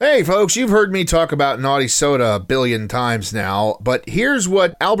Hey folks, you've heard me talk about Naughty Soda a billion times now, but here's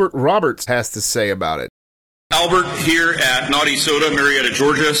what Albert Roberts has to say about it. Albert here at Naughty Soda, Marietta,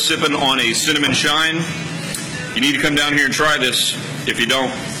 Georgia, sipping on a cinnamon shine. You need to come down here and try this. If you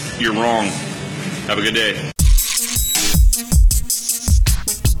don't, you're wrong. Have a good day.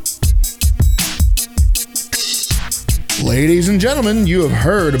 Ladies and gentlemen, you have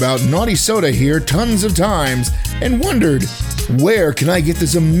heard about Naughty Soda here tons of times and wondered, where can I get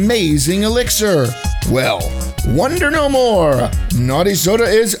this amazing elixir? Well, wonder no more. Naughty Soda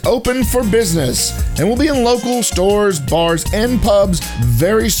is open for business and will be in local stores, bars, and pubs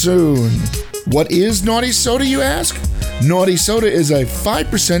very soon. What is Naughty Soda, you ask? Naughty Soda is a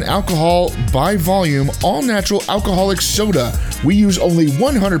 5% alcohol by volume, all-natural alcoholic soda. We use only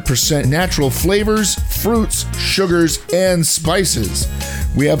 100% natural flavors, fruits, sugars, and spices.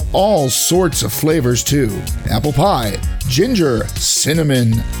 We have all sorts of flavors too. Apple pie, ginger,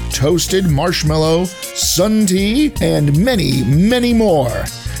 cinnamon, toasted marshmallow, sun tea, and many, many more.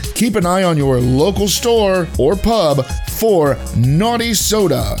 Keep an eye on your local store or pub for Naughty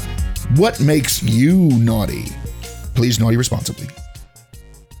Soda. What makes you naughty? Please naughty responsibly.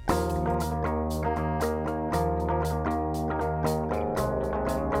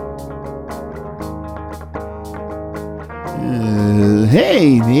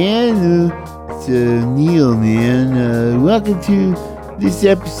 Hey, man. It's Neil, man. Welcome to this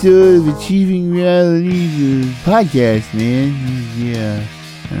episode of Achieving Reality, the podcast, man. Yeah.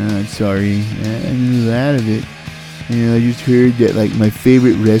 I'm sorry. I'm a little out of it. I just heard that, my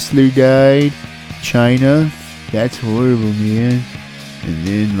favorite wrestler died. China. That's horrible, man. And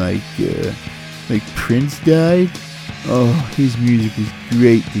then, Prince died. Oh, his music was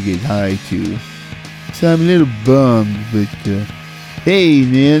great to get high to. So I'm a little bummed, but, hey,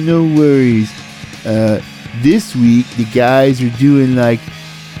 man, no worries. This week, the guys are doing, a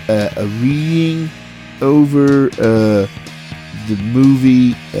reading over, the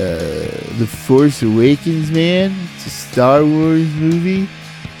movie, The Force Awakens, man. It's a Star Wars movie.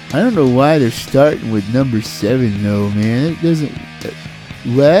 I don't know why they're starting with number 7, though, man. It doesn't...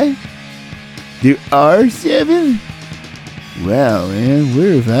 what? There are 7? Wow, man,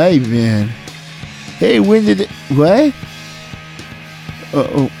 where have I been? Hey, when did it... what?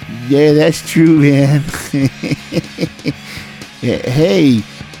 Oh, yeah, that's true, man. Hey,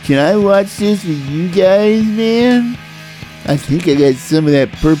 can I watch this with you guys, man? I think I got some of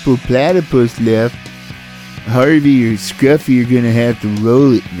that purple platypus left. Harvey or Scruffy are gonna have to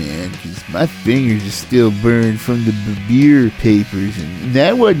roll it, man, because my fingers are still burned from the beer papers, and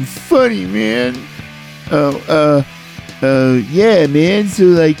that wasn't funny, man. Yeah, man,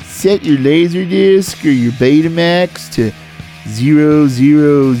 so, set your Laserdisc or your Betamax to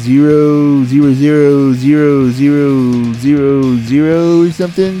 000000000 or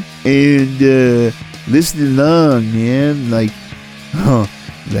something, and, listen along, man, The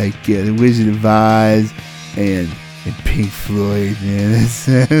Wizard of Oz, and Pink Floyd, man. That's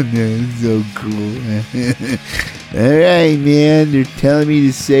so cool, man. Alright, man. They're telling me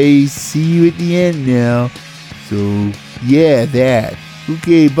to say see you at the end now. So, yeah, that.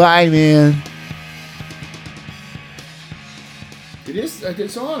 Okay, bye, man.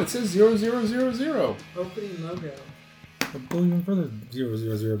 It's on. It says 0000. Opening logo. Go even further.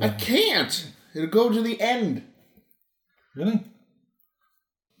 000. I can't. It'll go to the end. Really?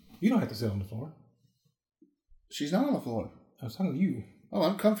 You don't have to sit on the floor. She's not on the floor. I was talking to you. Oh,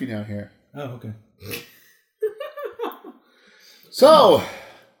 I'm comfy down here. Oh, okay. So,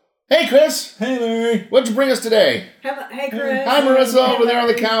 hey, Chris. Hey, Larry. What'd you bring us today? Hey, Chris. Hi, Marissa, over there on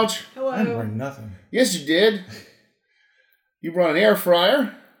the couch. Hello. I didn't bring nothing. Yes, you did. You brought an air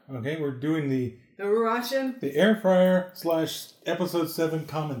fryer. Okay, we're doing the We're watching. air fryer / episode 7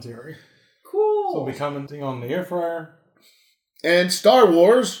 commentary. Cool. So we'll be commenting on the air fryer. And Star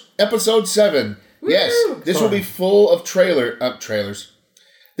Wars Episode 7. Woo! Yes, this will be full of trailers.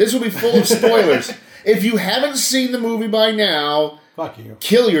 This will be full of spoilers. If you haven't seen the movie by now, Fuck you.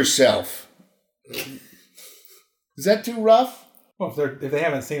 kill yourself. Is that too rough? Well, if they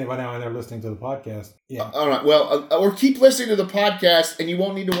haven't seen it by now and they're listening to the podcast, yeah. All right, well, or keep listening to the podcast and you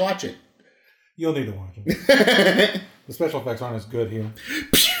won't need to watch it. You'll need to watch it. The special effects aren't as good here.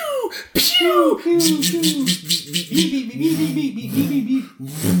 Pew! Pew!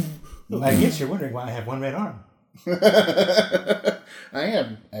 I guess you're wondering why I have one red arm. I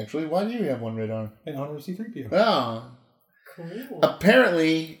am, actually. Why do you have one red arm? In honor of C-3PO. Oh. Cool.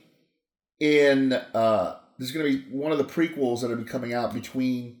 Apparently, there's going to be one of the prequels that will be coming out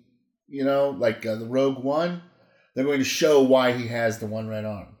between, the Rogue One. They're going to show why he has the one red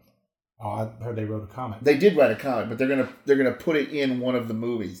arm. Oh, I heard they wrote a comic. They did write a comic, but they're gonna put it in one of the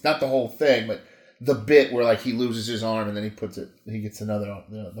movies. Not the whole thing, but the bit where like he loses his arm and then he gets another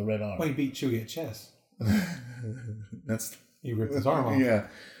the red arm. Well, he beat Chewie at chess. He ripped his arm off. Yeah.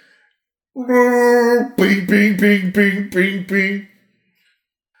 Bing, bing, bing, bing, bing, bing.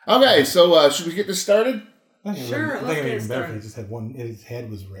 Okay, so should we get this started? Sure, I let's think get it even better started. if he just had one. His head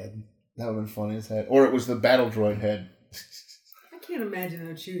was red. That would have been funny as head. Or it was the battle droid head. I can't imagine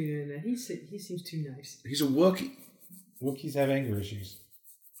how Chewie doing that. He seems too nice. He's a Wookiee. Wookiees have anger issues.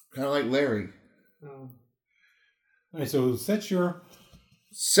 Kind of like Larry. Oh. Alright, so set your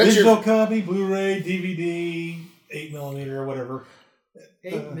Set digital your... copy, Blu-ray, DVD, 8mm or whatever.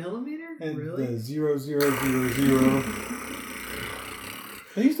 8mm? And Really? the 0000.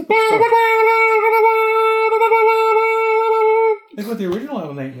 They used to put stuff. They put the original out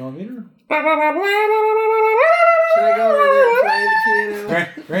on 8mm. Should I go over there and play the piano?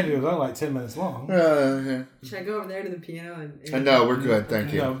 Granted, it was only like 10 minutes long. Should I go over there to the piano and No, we're good,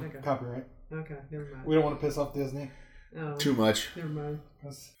 thank you. No, Okay. copyright. Okay, never mind. We don't want to piss off Disney. Oh, Too much. never mind.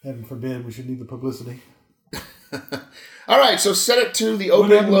 Heaven forbid, we should need the publicity. All right, so set it to the What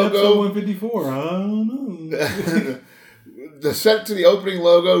opening happened to episode logo. 154? I don't know. Set it to the opening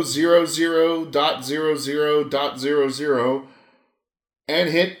logo 00.00.00 and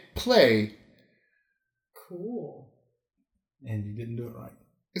hit play. Cool. And you didn't do it right.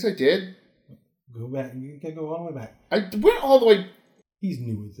 Yes, I did. Go back. You can't go all the way back. I went all the way. He's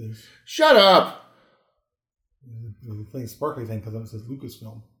new with this. Shut up. The thing, sparkly thing, because it says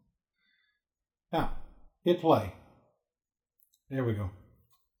Lucasfilm. Now, hit play. There we go.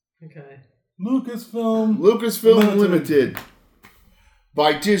 Okay. Lucasfilm. Lucasfilm Limited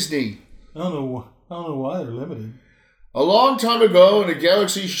by Disney. I don't know why they're limited. A long time ago in a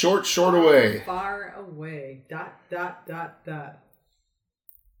galaxy short away. Far away. ... Da-da.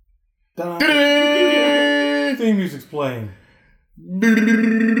 Theme music's playing.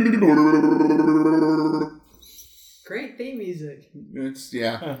 Great theme music. It's,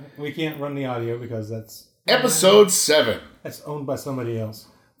 yeah. We can't run the audio because that's Episode 7. owned by somebody else.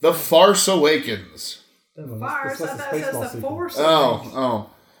 The Farce Awakens. The No, Farce. that's I the thought it says Spaceball the sequel. Force. Oh.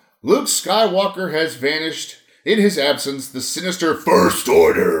 Luke Skywalker has vanished. In his absence, the sinister First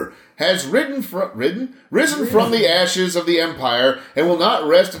Order has risen from the ashes of the Empire and will not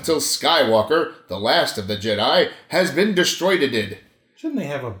rest until Skywalker, the last of the Jedi, has been destroyed. Shouldn't they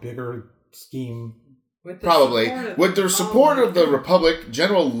have a bigger scheme? Probably. With the support of the Republic,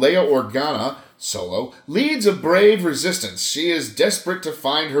 General Leia Organa, Solo, leads a brave resistance. She is desperate to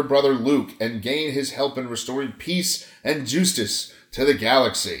find her brother Luke and gain his help in restoring peace and justice to the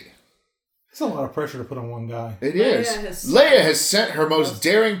galaxy. It's a lot of pressure to put on one guy. It is. Leia has sent her most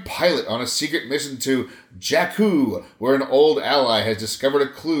daring pilot on a secret mission to Jakku, where an old ally has discovered a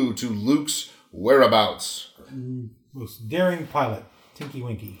clue to Luke's whereabouts. Most daring pilot, Tinky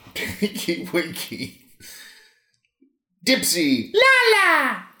Winky. Tinky Winky. Dipsy. La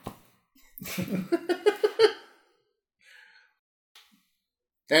la!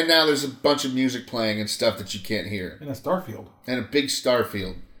 And now there's a bunch of music playing and stuff that you can't hear. And a Starfield. And a big star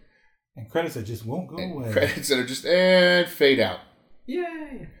field. And credits that just won't go away. Credits that are just, and fade out.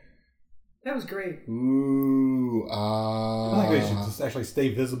 Yay. That was great. Ooh, I think they should just actually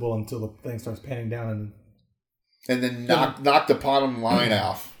stay visible until the thing starts panning down. And then knock the bottom line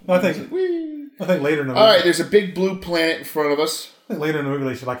off. I think later in the movie. All right, there's a big blue planet in front of us. I think later in the movie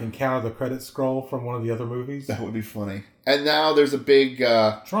they should encounter the credit scroll from one of the other movies. That would be funny. And now there's a big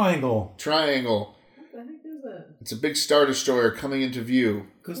Triangle. Triangle. What the heck is that? It's a big Star Destroyer coming into view.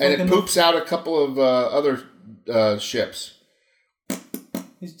 Just And like it in poops out a couple of other ships.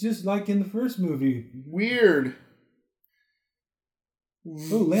 It's just like in the first movie. Weird.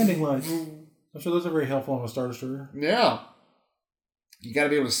 Oh, landing lights. I'm sure those are very helpful on a Star Destroyer. Yeah. You got to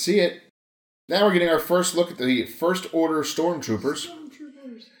be able to see it. Now we're getting our first look at the First Order Stormtroopers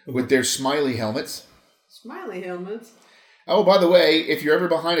Stormtroopers. with their smiley helmets. Smiley helmets. Oh, by the way, if you're ever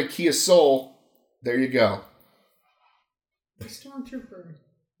behind a Kia Soul, there you go. Stormtrooper.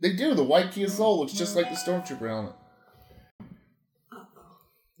 They do. The white Kia Soul looks just like the Stormtrooper helmet.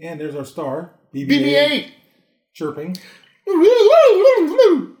 And there's our star. BB-8! Chirping.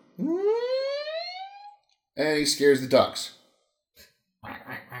 And he scares the ducks.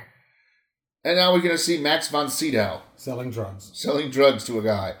 And now we're going to see Max von Sydow Selling drugs. selling drugs to a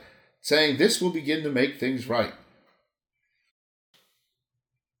guy, saying this will begin to make things right.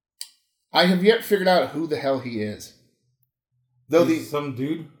 I have yet figured out who the hell he is. Though He's some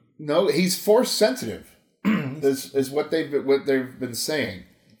dude. No, he's force sensitive. is what they've been saying.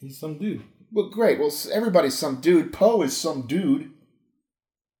 He's some dude. Well, great. Well, everybody's some dude. Poe is some dude.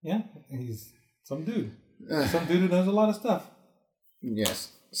 Yeah, he's some dude. Some dude who knows a lot of stuff.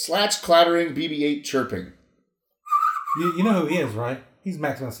 Yes. Slats clattering, BB-8 chirping. You know who he is, right? He's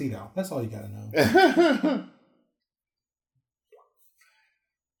Max Macedo. That's all you gotta know.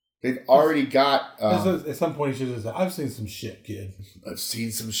 They've already got... At some point, he should have said, I've seen some shit, kid. I've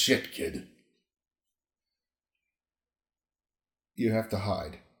seen some shit, kid. You have to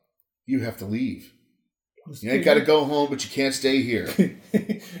hide. You have to leave. You ain't got to go home, but you can't stay here.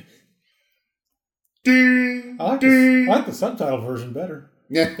 Ding, I ding. like the subtitle version better.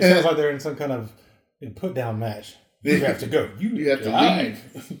 Yeah. It sounds like they're in some kind of put-down match. You have to go. You have to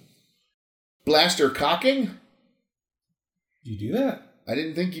leave. Blaster cocking? Did you do that? I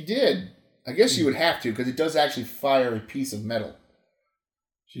didn't think you did. I guess you would have to, because it does actually fire a piece of metal.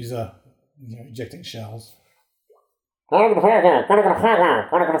 She's ejecting shells. Pew, pew,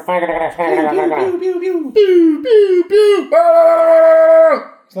 pew.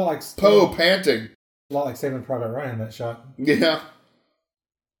 Ah! It's not like Poe panting. A lot like Saving Private Ryan, that shot. Yeah.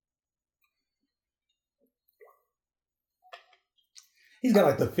 He's got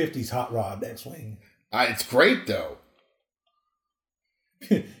like the 50s hot rod X-Wing. It's great, though.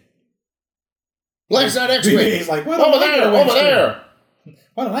 Black Side X-Wing. He's like, over there.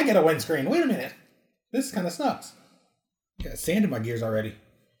 Why don't I get a windscreen? Wait a minute. This kind of sucks. Got sand in my gears already.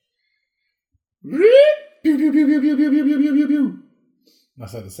 Pew, pew, pew, pew, pew, pew, pew, pew, pew, pew, pew.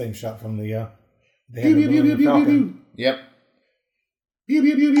 Must have the same shot from the Pew, pew, pew, pew, pew, pew, pew. Yep. Pew,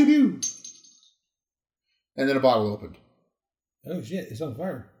 pew, pew, pew, pew. And then a bottle opened. Oh shit, it's on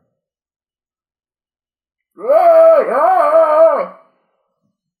fire.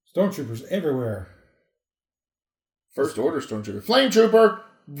 Stormtroopers everywhere. First Order Stormtrooper. Flame Trooper!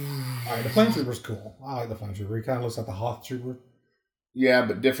 Alright, the Flame Trooper's cool. I like the Flame Trooper. He kind of looks like the Hoth Trooper. Yeah,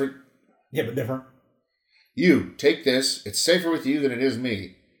 but different. Yeah, but different. You, take this. It's safer with you than it is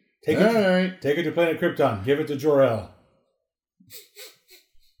me. Take it to planet Krypton. Give it to Jor-El.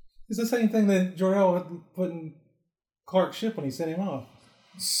 It's the same thing that Jor-El had put in Clark's ship when he sent him off.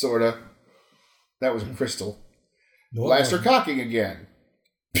 Sorta. That was a crystal. No, Blaster cocking again.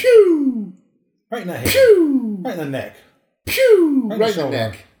 Pew! Right in the head. Pew! Right in the neck. Pew! Right in Right the in the shoulder.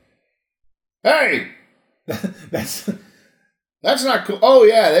 neck. Hey! That's That's not cool. Oh,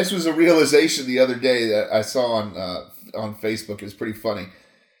 yeah, this was a realization the other day that I saw on Facebook. It was pretty funny.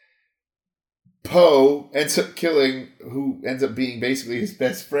 Poe ends up killing who ends up being basically his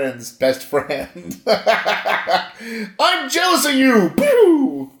best friend's best friend. I'm jealous of you!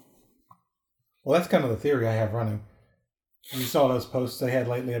 Pew! Well, that's kind of the theory I have running. You saw those posts they had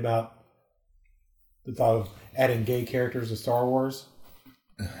lately about the thought of adding gay characters to Star Wars?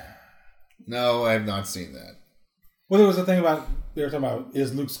 No, I have not seen that. Well, there was a thing about, they were talking about,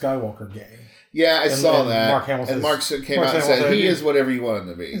 is Luke Skywalker gay? Yeah, I saw that. Mark Hamill says, and Mark came out and said, he is whatever you want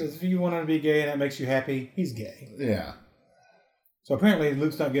him to He be. says, if you want him to be gay and that makes you happy, he's gay. Yeah. So apparently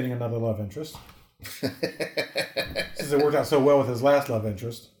Luke's not getting another love interest. Since it worked out so well with his last love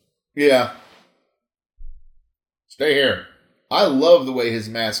interest. Yeah. Stay here. I love the way his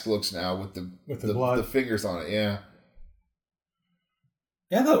mask looks now with the blood. the fingers on it. Yeah.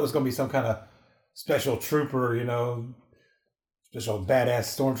 Yeah, I thought it was going to be some kind of special trooper, special badass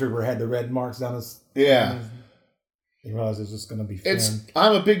stormtrooper had the red marks down his... Yeah. You realize it's just going to be Finn.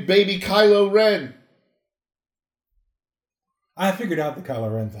 I'm a big baby Kylo Ren. I figured out the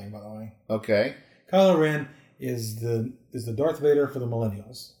Kylo Ren thing, by the way. Okay. Kylo Ren is the Darth Vader for the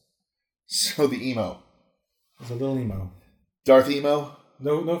millennials. So the emo. It's a little emo. Darth Emo?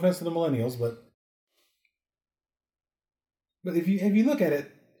 No offense to the millennials, but if you look at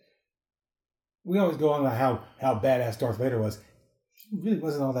it, we always go on about how badass Darth Vader was. He really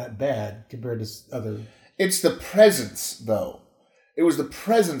wasn't all that bad compared to other. It's the presence, though. It was the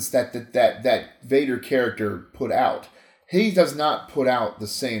presence that Vader character put out. He does not put out the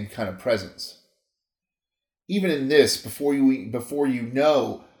same kind of presence. Even in this, before you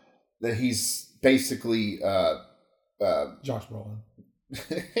know that he's basically Josh Brolin.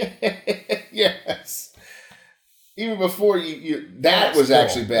 Yes. Even before that was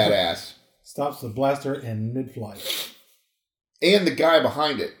actually badass. Stops the blaster in mid-flight. And the guy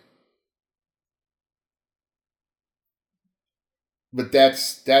behind it. But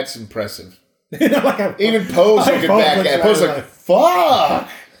that's impressive. Even Poe's looking back at it. Poe's like, fuck!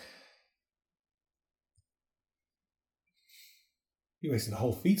 You wasted a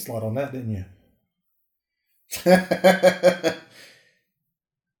whole feet slot on that, didn't you? I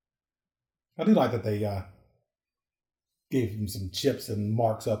do like that they gave him some chips and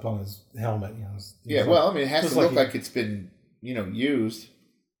marks up on his helmet. Yeah, well, I mean, it has to look like it's been, used.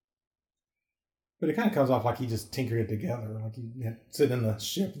 But it kind of comes off like he just tinkered it together. Like he had sitting in the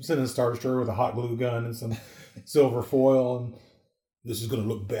ship, sitting in the Star Destroyer with a hot glue gun and some silver foil. And this is going to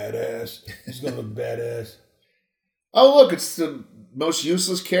look badass. This is going to look badass. Oh, look, it's the most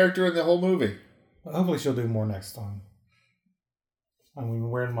useless character in the whole movie. Well, hopefully she'll do more next time. I'm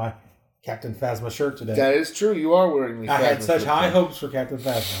wearing my Captain Phasma shirt today. That is true. You are wearing the I had Phasma such shirt. high hopes for Captain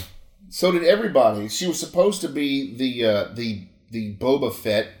Phasma. So did everybody. She was supposed to be the Boba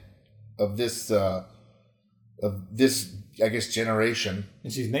Fett of this I guess generation.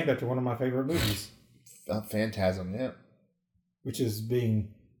 And she's named after one of my favorite movies, Phantasm, yeah. which is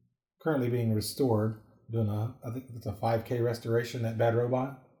currently being restored. I think it's a 5K restoration, that Bad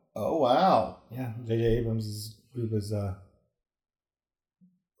Robot. Oh wow. Yeah, J.J. Abrams' group is There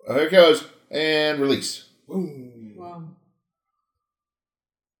it goes. And release. boom. Wow.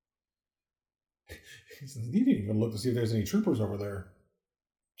 He says, you didn't even look to see if there's any troopers over there.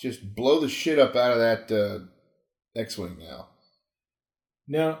 Just blow the shit up out of that X-Wing now.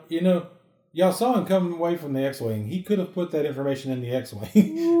 Now, y'all saw him coming away from the X-Wing. He could have put that information in the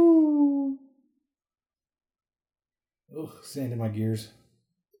X-Wing. Ugh, sand in my gears.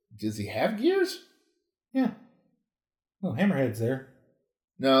 Does he have gears? Yeah. Well, Hammerhead's there.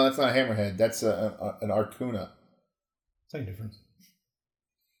 No, that's not a Hammerhead. That's an Arcuna. Same difference.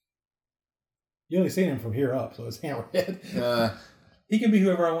 You only seen him from here up, so it's Hammerhead. He can be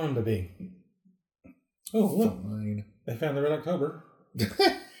whoever I want him to be. Oh, look. Fine. They found the Red October.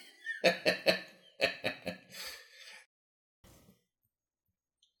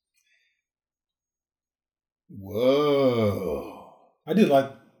 Whoa. I did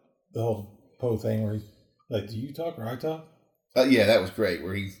like the whole Poe thing where he's like, do you talk or I talk? Yeah, that was great,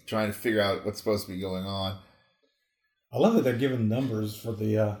 where he's trying to figure out what's supposed to be going on. I love that they're giving numbers for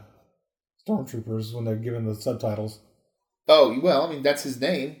the stormtroopers when they're given the subtitles. Oh, well, I mean, that's his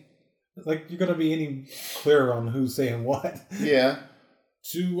name. Like, you're going to be any clearer on who's saying what. Yeah.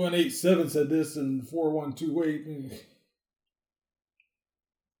 2187 said this and 4128.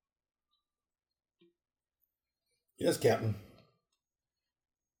 Yes, Captain.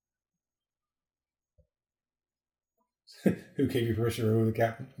 Who gave you permission to remove the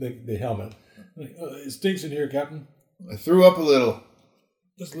captain? The helmet. Like, it stinks in here, Captain. I threw up a little.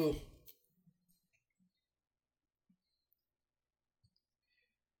 Just a little.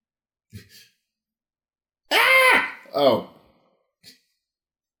 Oh.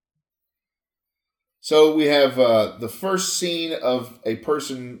 So we have the first scene of a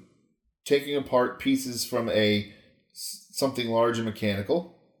person taking apart pieces from something large and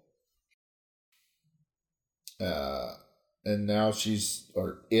mechanical. And now she.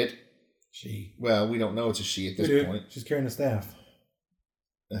 Well, we don't know it's a she at this point. She's carrying a staff.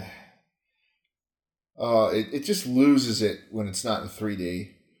 It just loses it when it's not in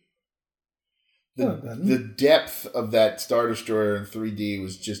 3D. No, The depth of that Star Destroyer in 3D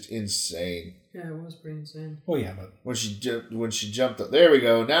was just insane. Yeah, it was pretty insane. Oh yeah, but When she jumped up, there we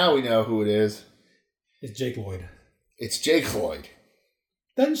go. Now we know who it is. it's Jake Lloyd. It's Jake Lloyd.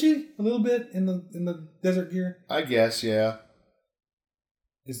 Doesn't she? A little bit in the desert gear. I guess, yeah.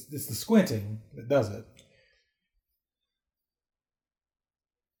 It's the squinting that does it.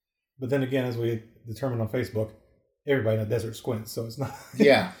 But then again, as we determined on Facebook, everybody in the desert squints, so it's not.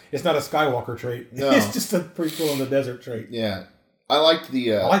 Yeah. It's not a Skywalker trait. No. It's just a prequel in the desert trait. Yeah. I liked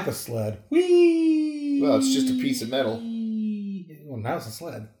the. I like the sled. Whee! Well, it's just a piece of metal. Well, now it's a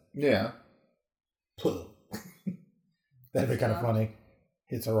sled. Yeah. That'd be kind of funny.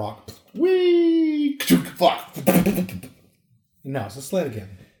 Hits a rock. Whee! Fuck. No, it's a sled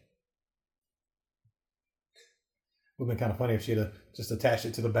again. Would have been kind of funny if she'd have just attached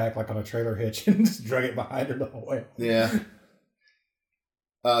it to the back like on a trailer hitch and just drug it behind her the whole way. Yeah.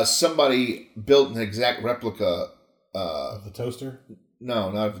 Somebody built an exact replica. Of the toaster? No,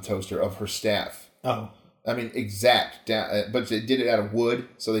 not of the toaster, of her staff. Oh. I mean, exact. But they did it out of wood,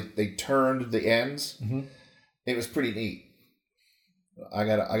 so they turned the ends. Mm-hmm. It was pretty neat. I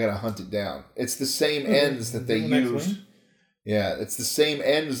gotta hunt it down. It's the same ends that they used. Yeah, it's the same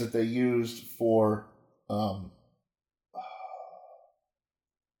ends that they used for. God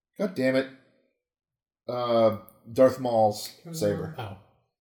damn it! Darth Maul's saber. Oh.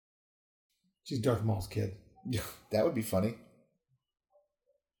 She's Darth Maul's kid. That would be funny.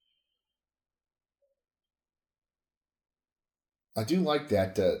 I do like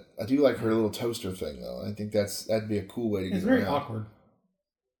that. I do like her little toaster thing, though. I think that'd be a cool way to get It's around. very awkward,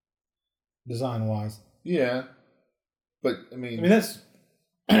 design wise. Yeah, but I mean that's.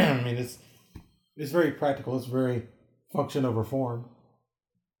 I mean, it's very practical. It's very function over form.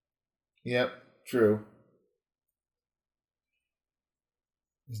 Yep, true.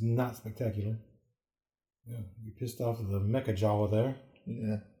 It's not spectacular. Yeah, you pissed off the Mecha Jawa there.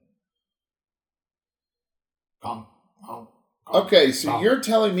 Yeah. Okay, so you're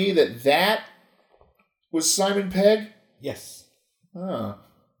telling me that was Simon Pegg? Yes. Oh.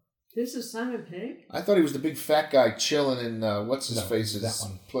 This is Simon Pegg? I thought he was the big fat guy chilling in what's-his-face's that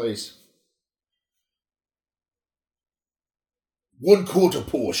one. place. 1/4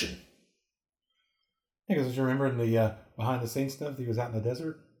 portion. Yeah, because you remember in the behind-the-scenes stuff, he was out in the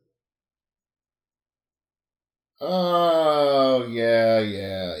desert? Oh, yeah.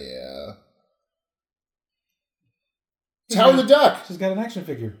 It's Howard the Duck. She's got an action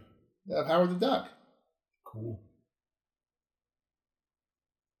figure. Howard the Duck. Cool.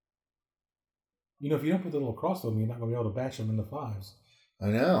 You know, if you don't put the little cross on them, you're not going to be able to bash them in the 5s. I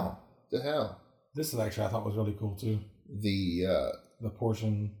know. The hell. This is actually, I thought, was really cool, too. The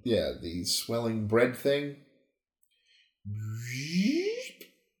portion. Yeah, the swelling bread thing.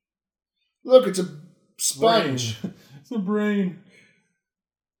 Look, it's a sponge. Brain. It's a brain.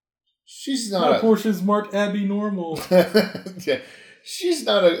 She's not a portion's marked Abby normal. Yeah, she's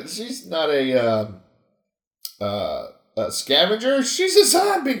not a scavenger. She's a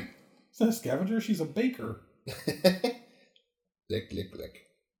zombie. She's not a scavenger. She's a baker. Lick, lick, lick.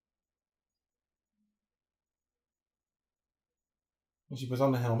 And she puts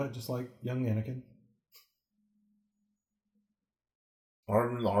on the helmet, just like young Anakin.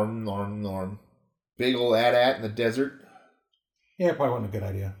 Arm. Big old AT-AT in the desert. Yeah, it probably wasn't a good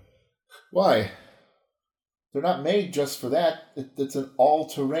idea. Why? They're not made just for that. It's an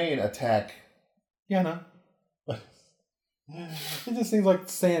all-terrain attack. Yeah, no. But it just seems like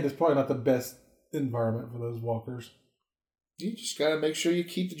sand is probably not the best environment for those walkers. You just gotta make sure you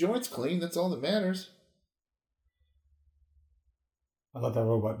keep the joints clean. That's all that matters. I love that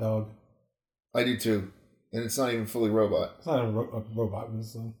robot dog. I do too. And it's not even fully robot. It's not a robot,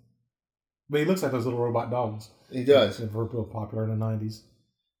 but he looks like those little robot dogs. He does. They were real popular in the 90s.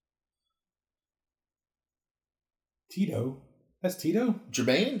 Tito? That's Tito?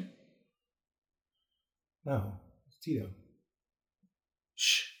 Jermaine? No, it's Tito.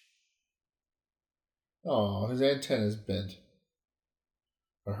 Shh. Oh, his antenna's bent.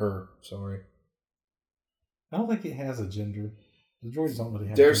 Or her, sorry. I don't think it has a gender. The droids don't really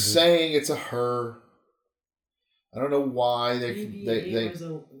have They're gender. saying it's a her. I don't know why they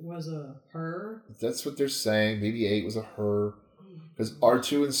was a her. That's what they're saying. BB-8 was a her. Because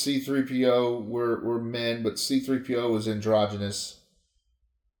R2 and C-3PO were men, but C-3PO was androgynous.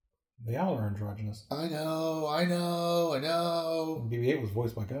 They all are androgynous. I know. And BB-8 was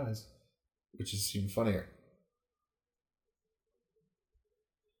voiced by guys. Which is even funnier.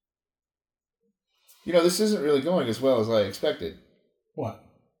 You know, this isn't really going as well as I expected. What?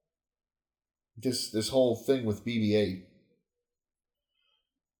 This whole thing with BB-8.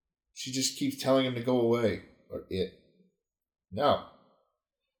 She just keeps telling him to go away. Or it. No.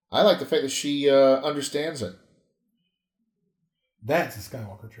 I like the fact that she understands it. That's a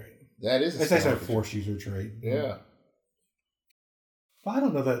Skywalker trait. That is a It's actually a Force user trait. Yeah. But I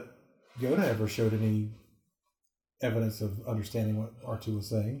don't know that Yoda ever showed any evidence of understanding what R2 was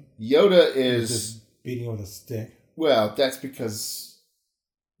saying. Yoda He was is... just beating it with a stick. Well, that's because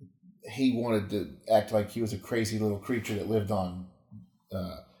he wanted to act like he was a crazy little creature that lived on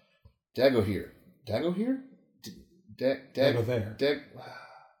Dagobah. Dagobah? Dagobah.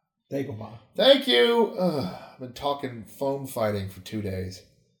 Dagobah. Thank you. I've been talking phone fighting for 2 days.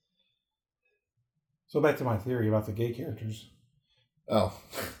 So back to my theory about the gay characters. Oh.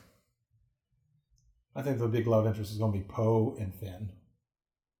 I think the big love interest is going to be Poe and Finn.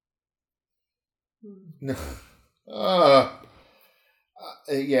 No.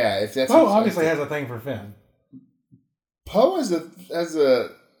 Yeah, if that's... Poe obviously has a thing for Finn. Poe has a...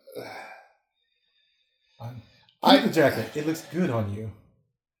 I like the jacket. It looks good on you.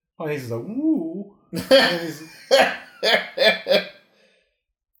 Oh, he's just like, woo.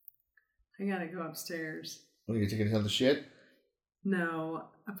 I gotta go upstairs. What, are you taking him to shit? No,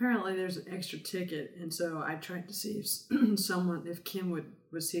 apparently there's an extra ticket, and so I tried to see if Kim would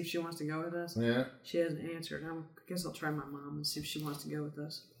see if she wants to go with us. Yeah. She hasn't answered. I guess I'll try my mom and see if she wants to go with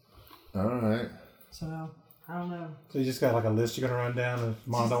us. All right. So, I don't know. So you just got like a list you're going to run down. If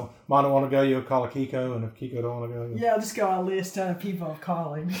Mom don't want to go, you'll call a Kiko. And if Kiko don't want to go... Yeah, I'll just go on a list of people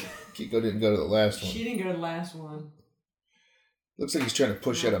calling. Kiko didn't go to the last one. She didn't go to the last one. Looks like he's trying to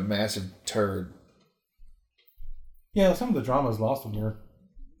push out a massive turd. Yeah, some of the drama is lost when you're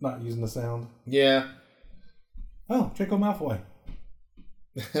not using the sound. Yeah. Oh, Draco Malfoy.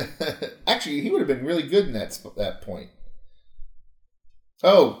 Actually, he would have been really good in that point.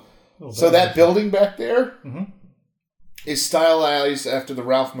 Oh, so that building back there is stylized after the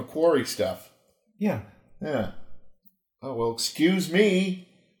Ralph McQuarrie stuff. Yeah. Yeah. Oh, well, excuse me.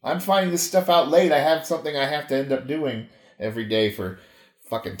 I'm finding this stuff out late. I have something I have to end up doing every day for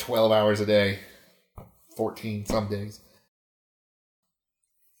fucking 12 hours a day. 14 some days.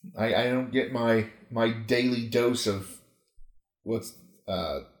 I don't get my daily dose of what's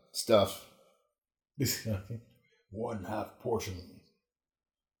stuff. 1/2 portion.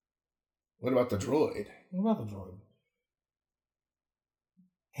 What about the droid? What about the droid?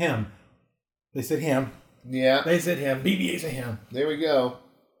 Him. They said him. Yeah. They said him. BB-8 said him. There we go.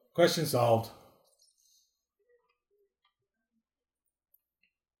 Question solved.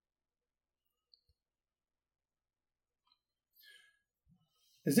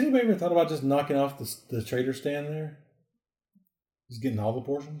 Has anybody ever thought about just knocking off the trader stand there? Just getting all the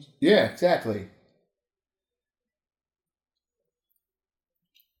portions? Yeah, exactly.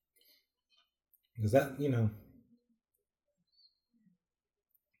 Because that,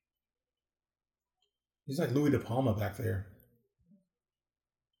 he's like Louis De Palma back there.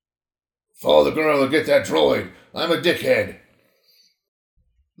 Follow the girl and get that droid. I'm a dickhead.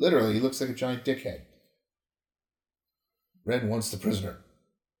 Literally, he looks like a giant dickhead. Ren wants the prisoner.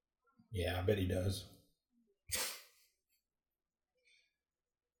 Yeah, I bet he does.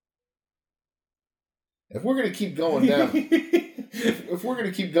 If we're gonna keep going down, if we're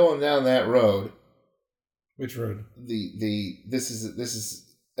gonna keep going down that road, which road? This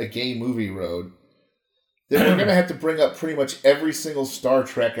is a gay movie road. Then we're gonna have to bring up pretty much every single Star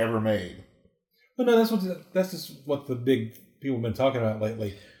Trek ever made. Well, no, that's just what the big people have been talking about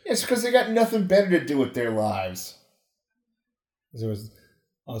lately. It's because they got nothing better to do with their lives.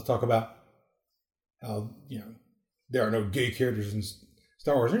 I was talking about how there are no gay characters in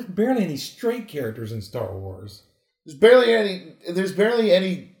Star Wars. There's barely any straight characters in Star Wars. There's barely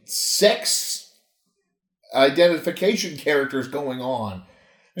any sex identification characters going on.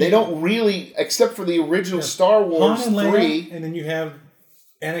 They don't really, except for the original Star Wars Han and Leia, 3. And then you have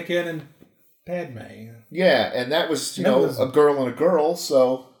Anakin and Padme. Yeah, and that was, a girl and a girl,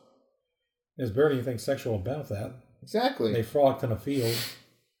 so... There's barely anything sexual about that. Exactly. They frolicked in a field.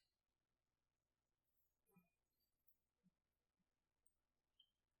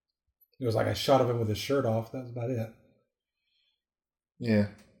 It was like a shot of him with his shirt off. That was about it. Yeah.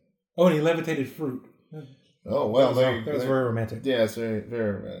 Oh, and he levitated fruit. Oh, well, that was very romantic. Yeah, it's very,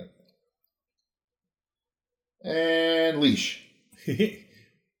 very romantic. And leash.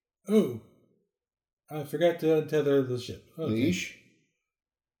 Oh. I forgot to tether the ship. Okay. Leash.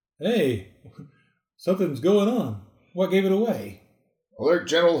 Hey, something's going on. What gave it away? Alert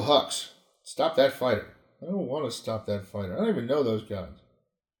General Hux. Stop that fighter. I don't want to stop that fighter. I don't even know those guys.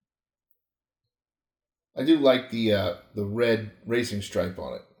 I do like the red racing stripe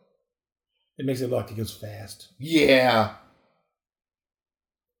on it. It makes it look like it goes fast. Yeah.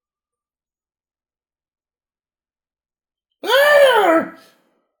 Ah!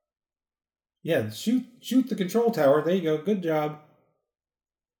 Yeah, shoot the control tower. There you go. Good job.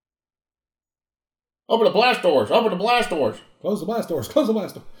 Open the blast doors. Open the blast doors. Close the blast doors. Close the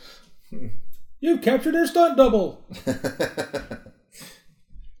blast doors. You've captured their stunt double.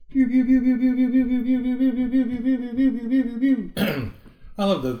 I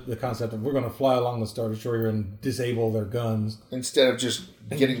love the concept of we're going to fly along the Star Destroyer and disable their guns. Instead of just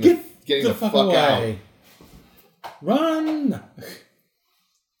getting the fuck away. out. Run!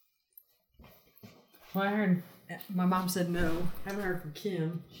 Well, I heard my mom said no. I haven't heard from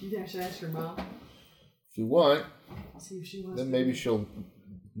Kim. She actually asked her mom. If you want, See if she wants. then to maybe do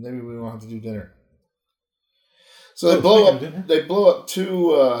maybe we won't have to do dinner. So they blow up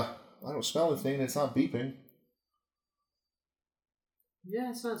two. I don't smell anything. It's not beeping. Yeah,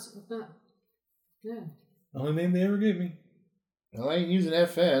 it's not. Yeah. Only name they ever gave me. Well, I ain't using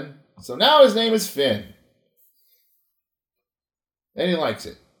FN. So now his name is Finn. And he likes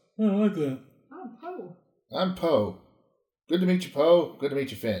it. Oh, I like that. Oh, Poe. I'm Poe. Good to meet you, Poe. Good to meet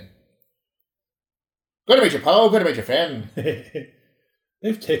you, Finn. Good to meet you, Poe. Good to meet you, Finn.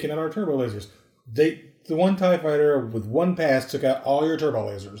 They've taken out our turbo lasers. The one TIE fighter with one pass took out all your turbo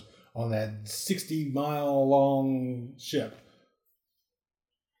lasers on that 60-mile-long ship.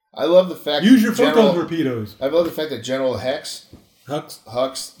 I love the fact Use your photon torpedoes. I love the fact that General Hux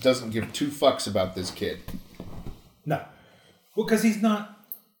Hux doesn't give two fucks about this kid. No. Well, because he's not...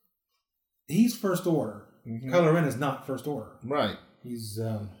 He's First Order. Mm-hmm. Kylo Ren is not First Order. Right. He's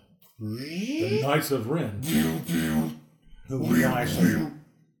the Knights of Ren. We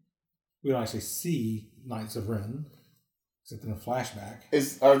don't actually see Knights of Ren, except in a flashback.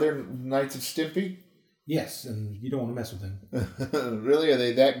 Are there Knights of Stimpy? Yes, and you don't want to mess with them. Really? Are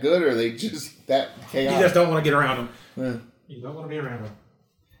they that good, or are they just that chaotic? You just don't want to get around them. You don't want to be around them.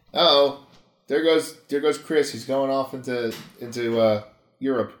 Uh-oh. there goes Chris. He's going off into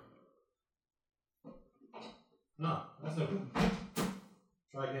Europe. No, that's no good.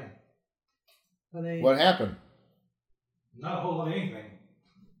 Try again. What happened? Not a whole lot of anything.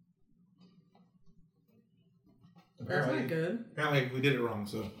 That's not good. Apparently we did it wrong,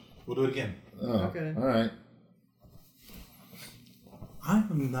 so we'll do it again. Oh, Okay. all right.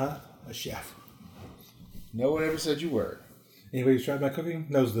 I'm not a chef. No one ever said you were. Anybody who's tried my cooking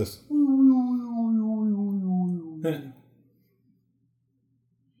knows this.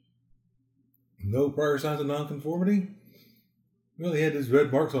 No prior signs of nonconformity? Well, he had these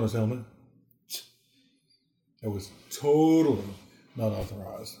red marks on his helmet. It was totally not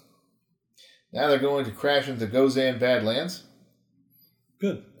authorized. Now they're going to crash into Gozan Badlands.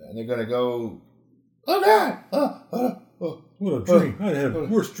 Good. And they're going to go... Oh, God! What a dream. I had a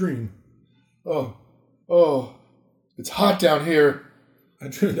worse dream. Oh, it's hot down here. I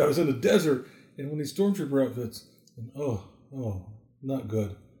dreamed I was in the desert in one of these stormtrooper outfits. And not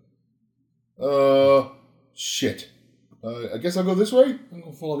good. Shit. I guess I'll go this way? I'm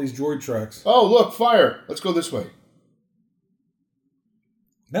going to follow these droid tracks. Oh, look, fire. Let's go this way.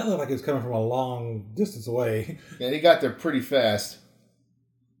 That looked like it was coming from a long distance away. And he got there pretty fast.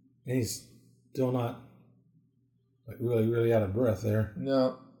 And he's still not like really, really out of breath there.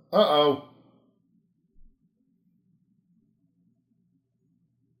 No. Uh-oh.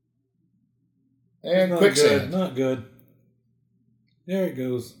 And Not quicksand. good, not good. There it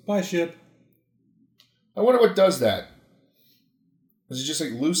goes. Bye, ship. I wonder what does that. Is it just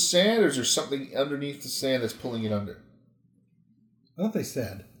like loose sand, or is there something underneath the sand that's pulling it under? I thought they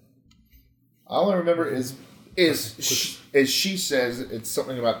said. All I remember is she says it's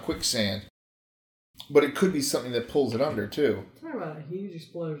something about quicksand. But it could be something that pulls it under, too. Talk about a huge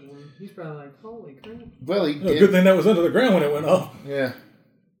explosion. He's probably like, holy crap. Well, he Oh, did. good thing that was under the ground when it went off. Yeah.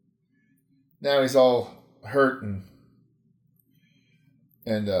 Now he's all hurt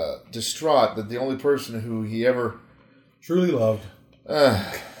and distraught that the only person who he ever Truly loved.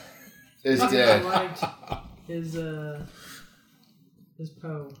 is I dead. liked his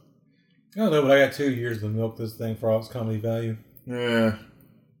Poe. I don't know, but I got 2 years to milk this thing for all its comedy value. Yeah.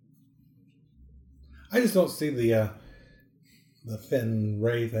 I just don't see the Finn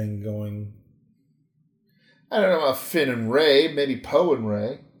Ray thing going. I don't know about Finn and Ray. Maybe Poe and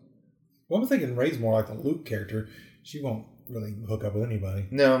Ray. Well, I'm thinking Ray's more like the Luke character. She won't really hook up with anybody.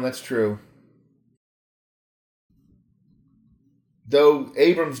 No, that's true. Though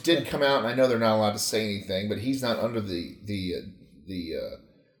Abrams did come out, and I know they're not allowed to say anything, but he's not under the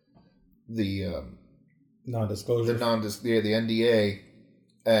Non-disclosure. the NDA,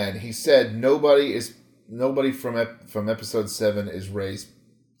 and he said nobody from episode 7 is Rey's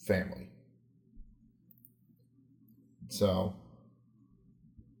family. So,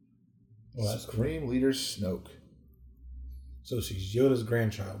 Well, that's cool. Supreme Leader Snoke. So she's Yoda's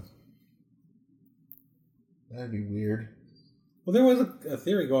grandchild. That'd be weird. Well, there was a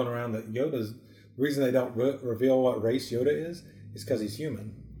theory going around that Yoda's... The reason they don't reveal what race Yoda is because he's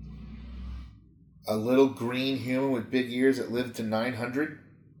human. A little green human with big ears that lived to 900.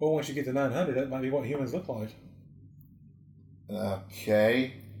 Well, once you get to 900, that might be what humans look like.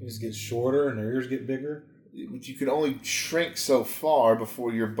 Okay. They just get shorter and their ears get bigger. But you can only shrink so far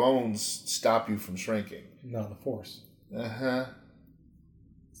before your bones stop you from shrinking. No, the Force. Uh-huh.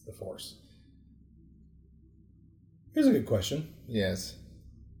 It's the Force. Here's a good question. Yes.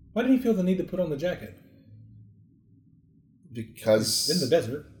 Why did he feel the need to put on the jacket? Because... In the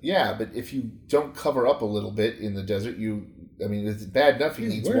desert. Yeah, but if you don't cover up a little bit in the desert, it's bad enough he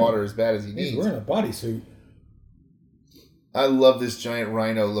needs water as bad as he needs. He's wearing a bodysuit. I love this giant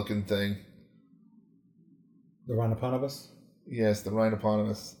rhino-looking thing. The Rhinoponobus? Yes, the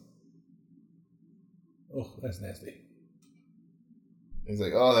Rhinoponobus. Oh, that's nasty. He's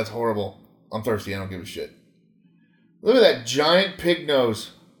like, oh, that's horrible. I'm thirsty, I don't give a shit. Look at that giant pig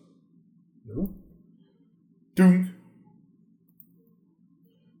nose. No. Dunk.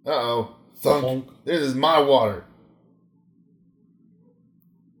 Uh-oh. Thunk. Thunk. This is my water.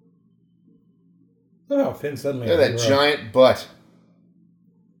 Look how Finn suddenly... Look at that giant butt.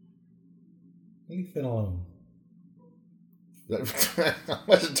 Leave Finn alone. I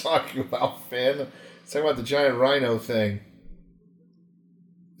wasn't talking about Finn. I was talking about the giant rhino thing.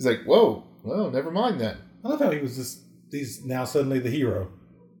 He's like, whoa. Well, never mind that. I love how he's now suddenly the hero.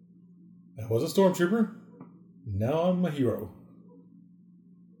 I was a stormtrooper. Now I'm a hero.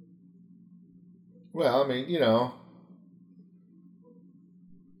 Well, I mean, you know.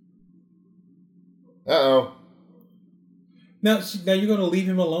 Uh-oh. Now you're going to leave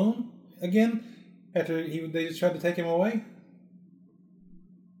him alone again after they just tried to take him away?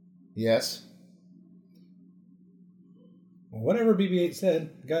 Yes. Well, whatever BB-8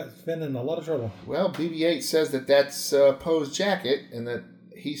 said got Finn in a lot of trouble. Well, BB-8 says that that's Poe's jacket and that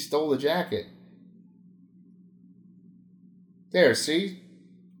he stole the jacket. There, see?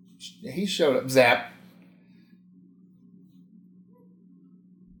 He showed up. Zap.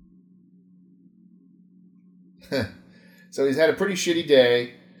 So he's had a pretty shitty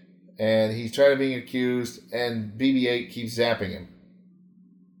day, and he's trying to be accused, and BB-8 keeps zapping him.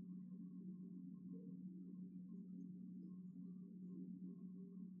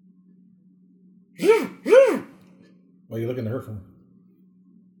 What are you looking to her for?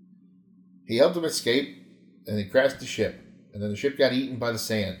 He helped him escape, and he crashed the ship. And then the ship got eaten by the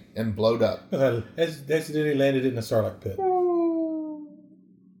sand and blowed up. Accidentally landed in a Sarlacc pit.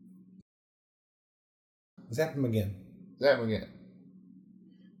 Zap him again. Zap him again.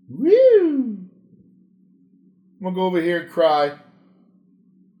 Woo! I'm going to go over here and cry.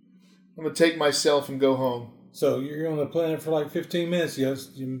 I'm going to take myself and go home. So you're on the planet for like 15 minutes. You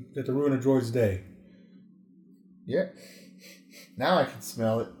have to ruin a droid's day. Yeah. Now I can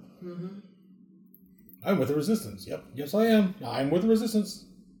smell it. Mm-hmm. I'm with the Resistance. Yep. Yes, I am. I'm with the Resistance.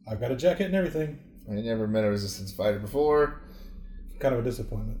 I've got a jacket and everything. I never met a Resistance fighter before. Kind of a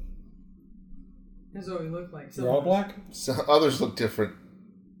disappointment. That's what we look like. You're all black? So others look different.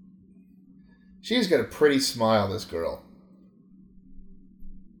 She's got a pretty smile, this girl.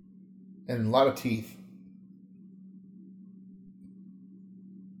 And a lot of teeth.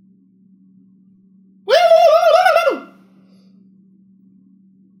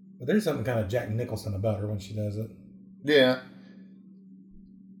 But there's something kind of Jack Nicholson about her when she does it. Yeah.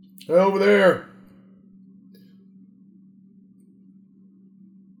 Over there.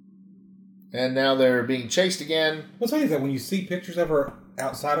 And now they're being chased again. I'll tell you that when you see pictures of her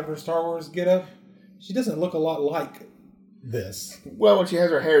outside of her Star Wars getup, she doesn't look a lot like this. Well, when she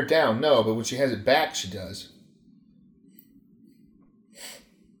has her hair down, no. But when she has it back, she does.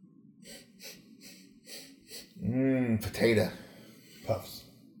 Potato. Puffs.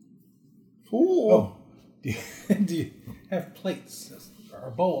 Ooh. Oh. Do you have plates or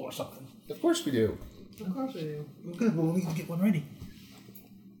a bowl or something? Of course we do. Of course we do. Well, good. Well, we need to get one ready.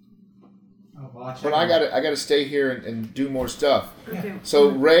 Oh, well, But I gotta stay here and do more stuff. Okay.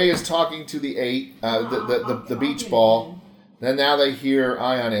 So Rey is talking to the the beach ball. Then now they hear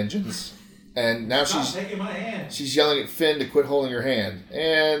ion engines, and now taking my hand. she's yelling at Finn to quit holding her hand.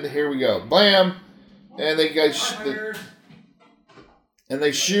 And here we go, blam! And they guys and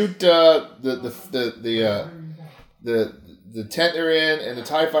they shoot the tent they're in, and the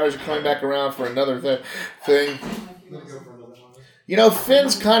TIE fighters are coming back around for another thing. You know,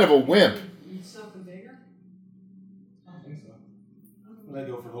 Finn's kind of a wimp. Something bigger? I don't think so. Let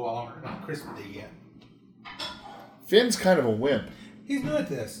go for a little longer. Not Christmas Day yet. Finn's kind of a wimp. He's new at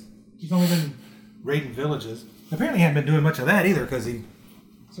this. He's only been raiding villages. Apparently, he hasn't been doing much of that either, because he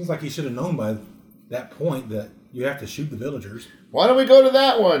seems like he should have known by that point that you have to shoot the villagers. Why don't we go to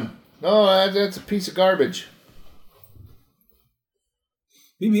that one? No, that's a piece of garbage.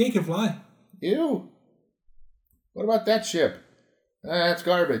 BB-8 can fly. Ew. What about that ship? That's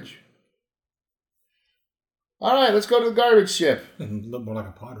garbage. All right, let's go to the garbage ship. And look more like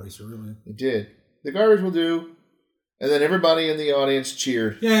a pod racer, really. It did. The garbage will do. And then everybody in the audience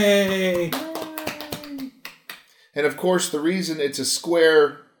cheered. Yay! And of course, the reason it's a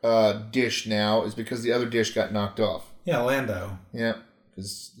square dish now is because the other dish got knocked off. Yeah, Lando. Yeah,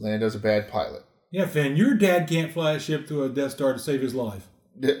 because Lando's a bad pilot. Yeah, Finn, your dad can't fly a ship through a Death Star to save his life.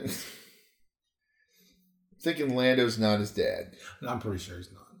 Thinking Lando's not his dad. I'm pretty sure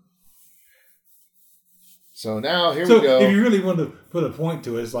he's not. So now, here So we go. if you really want to put a point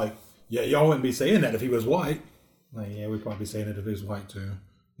to it, it's like, yeah, y'all wouldn't be saying that if he was white. Like, yeah, we'd probably be saying it if he was white, too.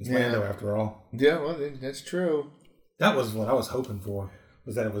 It's Lando, after all. Yeah, well, that's true. That was what I was hoping for,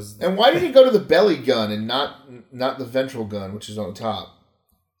 was that it was... And why did he go to the belly gun and not the ventral gun, which is on the top?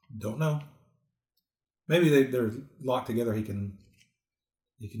 Don't know. Maybe they're locked together. He can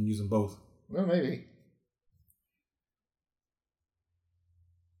use them both. Well, maybe.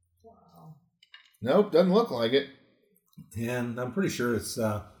 Wow. Nope, doesn't look like it. And I'm pretty sure it's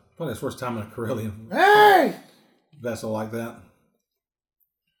probably his first time in a Corellian Hey! vessel like that.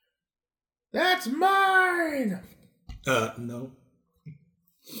 That's mine! No.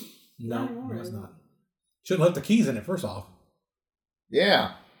 No, it's not. Shouldn't have left the keys in it, first off.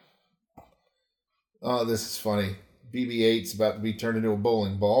 Yeah. Oh, this is funny. BB-8's about to be turned into a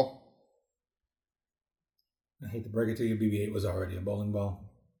bowling ball. I hate to break it to you, BB-8 was already a bowling ball.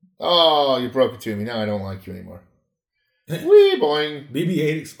 Oh, you broke it to me. Now I don't like you anymore. Wee boing.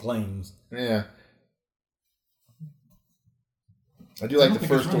 BB-8 exclaims. Yeah. I do like the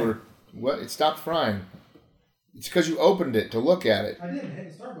first order. What? It stopped frying. It's because you opened it to look at it. I did. I hit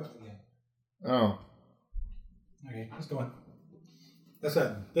the start button again. Oh. Okay, let's go on. That's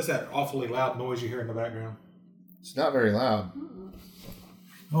that awfully loud noise you hear in the background. It's not very loud.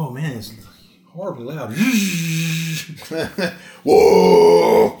 Oh man, it's horribly loud.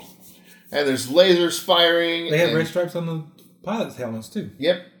 Whoa! And there's lasers firing. They had red stripes on the pilot's helmets too.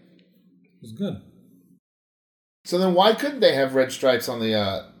 Yep. It was good. So then why couldn't they have red stripes on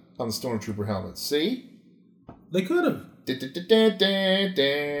the stormtrooper helmets? See? They could have.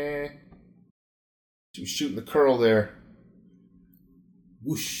 She was shooting the curl there.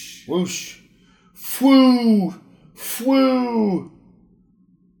 Whoosh. Whoosh. Fwoo! Fwoo!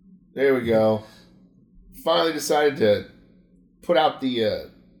 There we go. Finally decided to put out the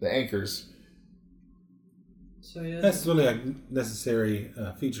anchors. So yeah, That's really a necessary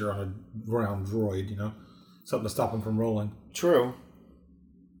feature on a ground droid, you know? Something to stop them from rolling. True.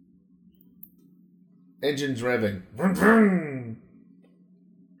 Engines revving. Vroom, vroom.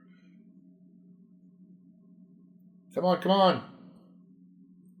 Come on, come on.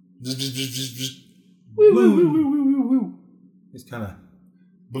 Bzz, bzz, bzz, bzz, bzz. Woo, woo, woo, woo, woo, woo, woo. It's kind of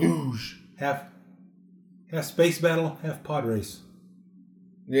Bloosh. half space battle, half pod race.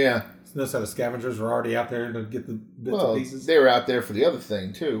 Yeah. Notice how the scavengers were already out there to get the bits Well, and pieces. they were out there for the other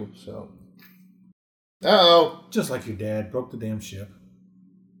thing, too, so. Uh-oh. Just like your dad broke the damn ship.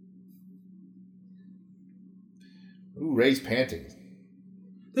 Ooh, Ray's panting.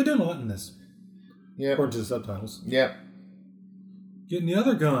 They're doing a lot in this, Yep. according to the subtitles. Yep. Getting the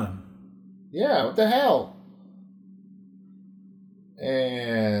other gun. Yeah, what the hell?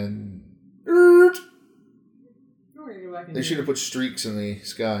 And... They we're gonna go back and should have put streaks in the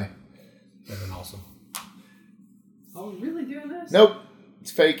sky. That'd been awesome. Are we really doing this? Nope.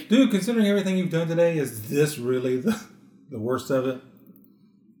 It's fake. Dude, considering everything you've done today, is this really the worst of it?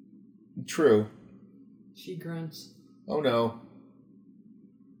 True. She grunts. Oh no.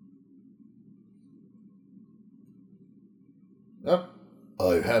 Oh,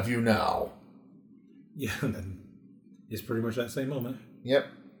 I have you now. Yeah, then it's pretty much that same moment. Yep.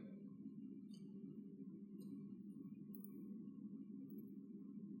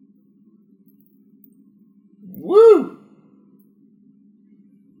 Woo!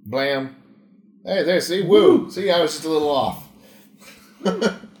 Blam. Hey, there, see? Woo! See, I was just a little off.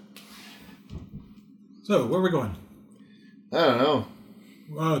 So, where are we going? I don't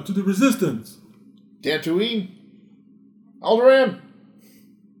know. To the Resistance. Dantooine? Alderaan?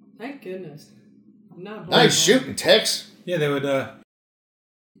 Thank goodness. I'm not. Nice shooting, Tex. Yeah, they would,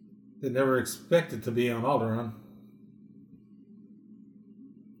 they never expected to be on Alderaan.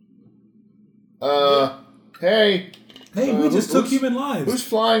 Hey. Hey, we just took who's- human lives. Who's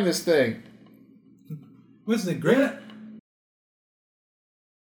flying this thing? Wasn't it great?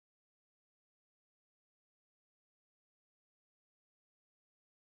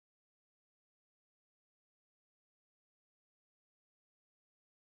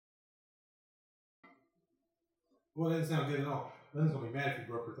 Well, that didn't sound good at all. Lynn's gonna be mad if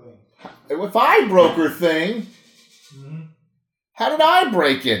you broke her thing. If I broke her thing, Mm-hmm. how did I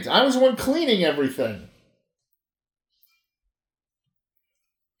break it? I was the one cleaning everything.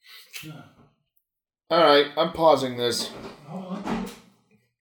 Yeah. Alright, I'm pausing this. Hold on.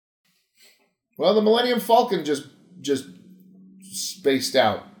 Well, the Millennium Falcon just spaced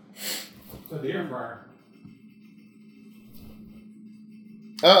out. So the air fryer.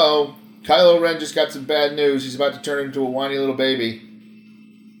 Uh-oh. Kylo Ren just got some bad news. He's about to turn into a whiny little baby.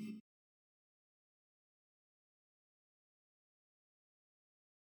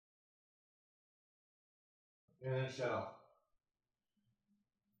 And then shut off.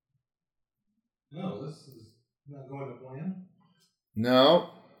 No, this is not going to plan. No.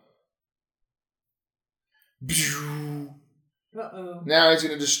 Uh-oh. Now he's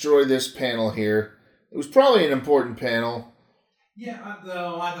going to destroy this panel here. It was probably an important panel. Yeah, I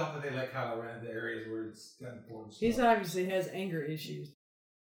thought that they let Kylo Ren into areas where it's got important stuff. He obviously has anger issues.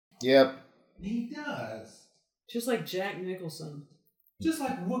 Yep. He does. Just like Jack Nicholson. Just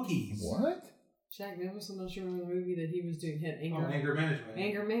like Wookiees. What? Jack Nicholson, don't you remember the movie that he was doing? Had anger. Oh, anger management.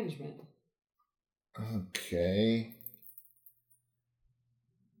 Anger management. Okay.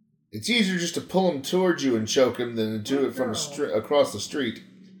 It's easier just to pull him towards you and choke him than to do it from across the street.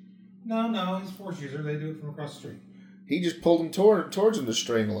 No, he's a force user. They do it from across the street. He just pulled him towards him to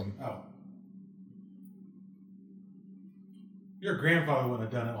strangle him. Oh. Your grandfather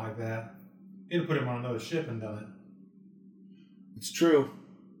wouldn't have done it like that. He'd have put him on another ship and done it. It's true.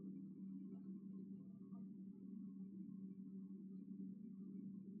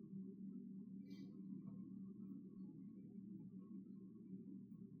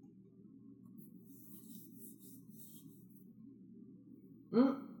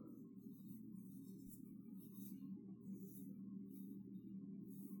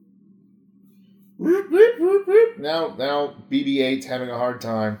 Whoop, whoop, whoop, whoop. Now BB-8's having a hard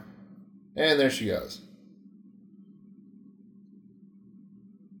time. And there she goes.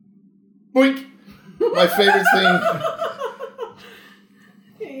 Boink! My favorite thing.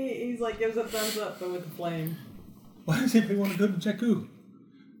 He's like, gives a thumbs up, but with the flame. Why does everybody want to go to Jakku?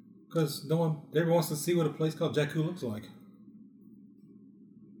 Because everyone wants to see what a place called Jakku looks like.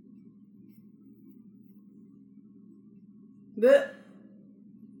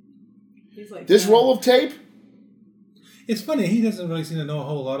 He's like, This roll of tape? It's funny, he doesn't really seem to know a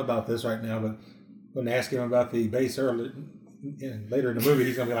whole lot about this right now, but when they ask him about the base later in the movie,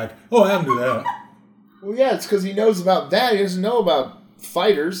 he's going to be like, oh, I haven't do that. Well, yeah, it's because he knows about that. He doesn't know about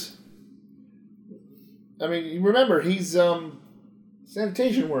fighters. I mean, you remember, he's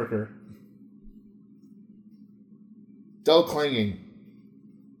sanitation worker. Dull clanging.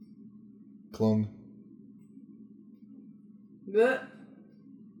 Clung.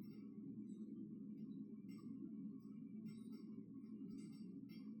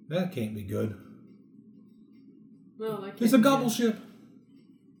 That can't be good. No, that can't It's a be gobble good. ship.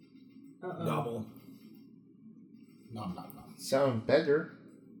 Uh-oh. Gobble. Nom, nom, nom. Sound better.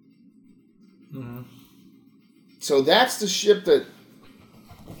 Mm-hmm. So that's the ship that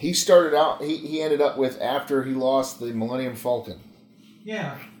he started out, he ended up with after he lost the Millennium Falcon.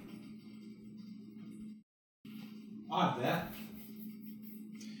 Yeah. Odd that.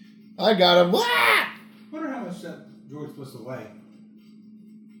 I got him. Ah! Wonder how much that George puts away.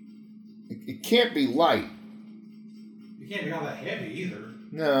 It can't be light. It can't be all that heavy either.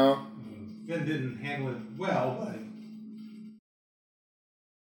 No. Finn didn't handle it well, but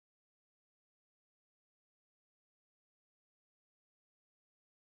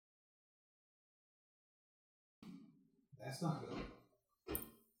that's not good.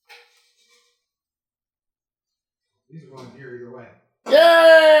 These are going here either way.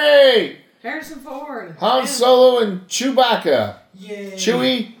 Yay! Harrison Ford. Han Solo and Chewbacca. Yay!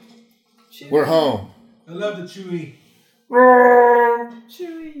 Chewie, we're home. I love the Chewie.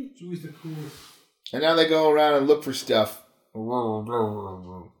 Chewie. Chewie's the coolest. And now they go around and look for stuff.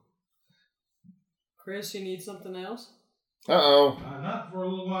 Chris, you need something else? Uh-oh. Not for a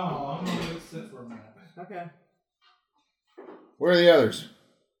little while. I'm going to sit for a minute. Okay. Where are the others?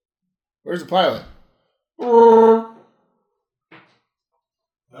 Where's the pilot?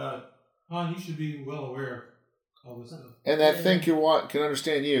 Han, you should be well aware of all this stuff. And that thing can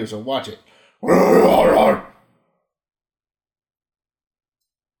understand you, so watch it.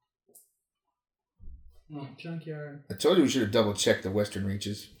 Junkyard. I told you we should have double-checked the Western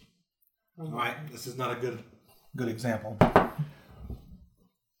Reaches. Alright, this is not a good example.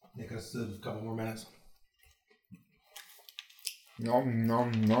 Make us a couple more minutes. Nom,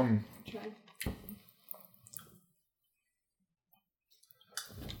 nom, nom. Okay.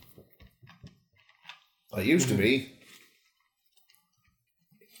 I used to be.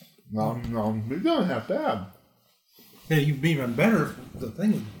 Nom, nom. We don't have bad. Yeah, you'd be even better if the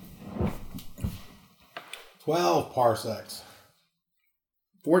thing would... 12 parsecs.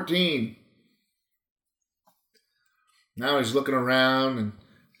 14. Now he's looking around and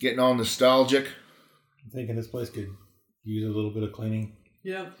getting all nostalgic. I'm thinking this place could use a little bit of cleaning.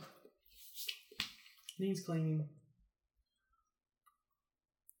 Yep. Needs cleaning.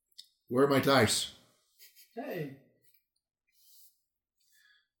 Where are my dice? Hey.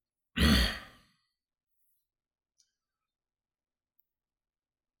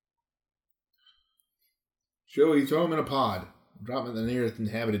 Joey, throw him in a pod. Drop him in the nearest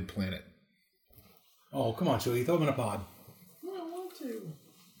inhabited planet. Oh, come on, Chewie. Throw him in a pod. I don't want to.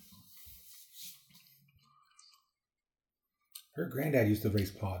 Her granddad used to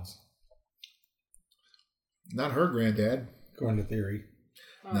race pods, Not her granddad. according to theory.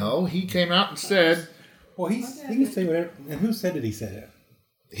 No, he came out and said... Well, he can say whatever. And who said that he said it?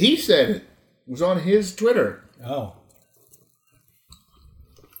 He said it. It was on his Twitter. Oh.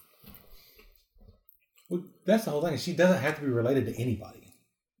 Well, that's the whole thing. She doesn't have to be related to anybody.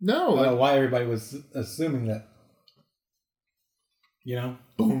 No. I don't know why everybody was assuming that. You know?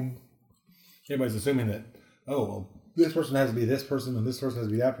 Boom. Everybody's assuming that, oh, well, this person has to be this person and this person has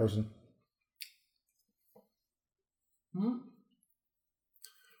to be that person. Hmm?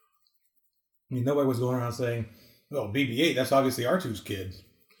 I mean, nobody was going around saying, well, BB-8, that's obviously R2's kid.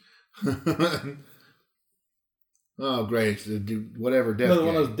 Oh, great. Whatever death Another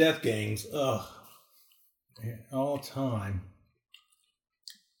one gang. of those death gangs. Ugh. All time.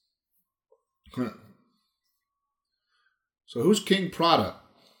 So who's King Prada?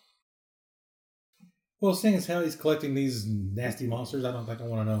 Well, seeing as how he's collecting these nasty monsters, I don't think I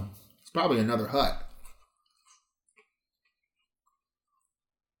want to know. It's probably another hut.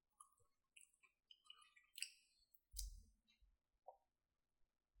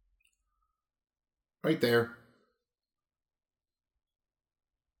 Right there.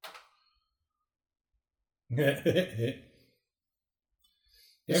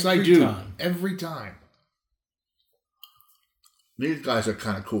 Yes, I do. Time. Every time. These guys are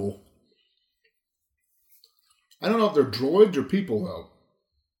kind of cool. I don't know if they're droids or people, though.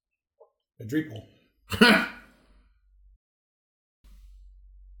 A Dreeple.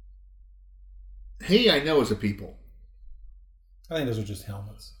 He, I know, is a people. I think those are just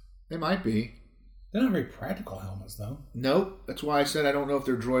helmets. They might be. They're not very practical helmets, though. Nope. That's why I said I don't know if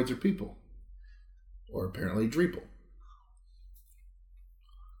they're droids or people. Or apparently Dreeple.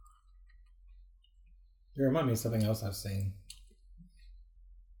 They remind me of something else I've seen.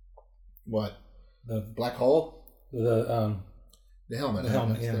 What? The Black hole? The helmet. The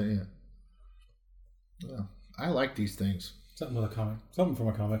helmet, That's yeah. Yeah. I like these things. something with a comic. Something from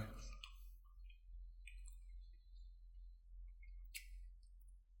a comic.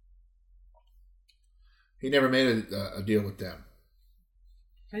 He never made a deal with them.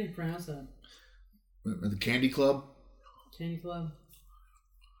 How do you pronounce that? The Candy Club? Candy Club?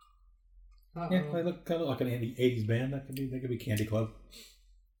 Uh-oh. Yeah, they look kind of like an 80s band. They could be Candy Club.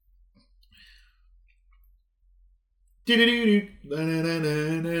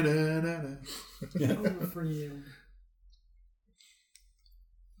 Over for you.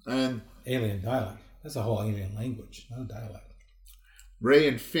 And Alien dialect. That's a whole alien language, not a dialect. Ray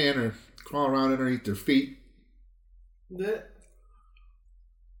and Finn are crawling around underneath their feet. I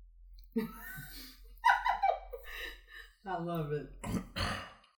love it.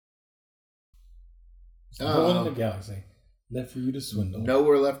 It's a hole in the galaxy. Left for you to swindle.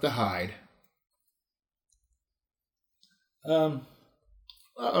 Nowhere left to hide. Uh-oh.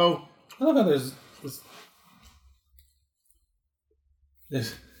 I love how there's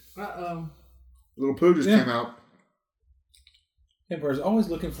Uh-oh. Little Pooh just came out. Empire's always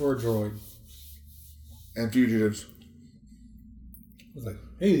looking for a droid. And fugitives. It's like,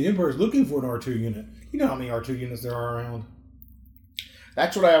 hey, the Empire's looking for an R2 unit. You know how many R2 units there are around.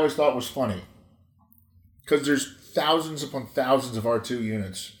 That's what I always thought was funny. Because there's thousands upon thousands of R2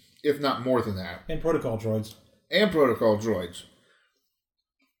 units, if not more than that. And protocol droids. And protocol droids.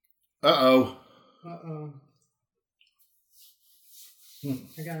 Uh-oh. Uh-oh.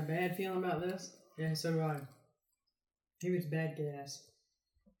 I got a bad feeling about this. Yeah, so do I. Maybe it's bad gas.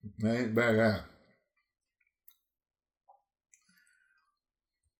 That ain't bad, that.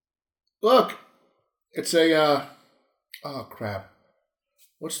 Look! It's a, oh, crap.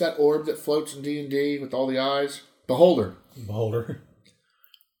 What's that orb that floats in D&D with all the eyes? Beholder. Beholder.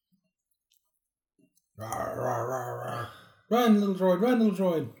 Rawr, rawr, rawr, rawr. Run, little droid, run, little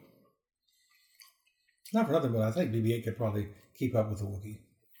droid. Not for nothing, but I think BB-8 could probably keep up with the Wookiee.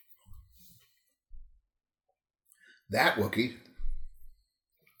 That Wookiee.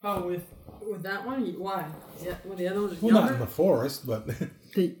 Oh, with that one? Why? Yeah, well, the other ones are Well, younger? not in the forest, but...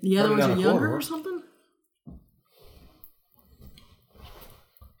 The other ones down are a younger corridor. or something?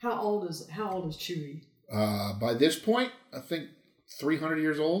 How old is Chewie? By this point, I think 300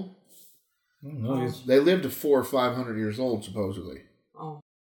 years old. No, They lived to 400 or 500 years old, supposedly. Oh.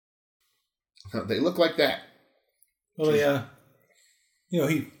 They look like that. well, yeah. You know,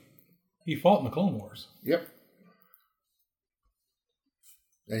 he fought in the Clone Wars. Yep.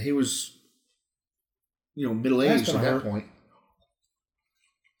 And he was, middle-aged That's at gonna that hurt. point.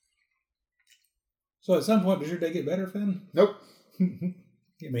 So at some point, does your day get better, Finn? Nope.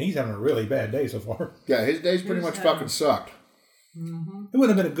 I mean, he's having a really bad day so far. Yeah, his days pretty much fucking sucked. Mm-hmm. It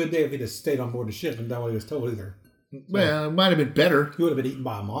wouldn't have been a good day if he'd have stayed on board the ship and done what he was told either. Well, it might have been better. He would have been eaten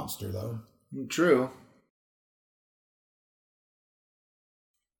by a monster, though. True.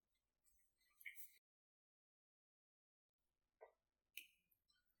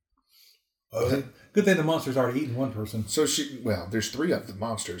 Good thing the monster's already eaten one person. So there's 3 of the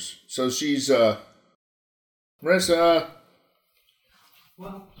monsters. So she's, Marissa,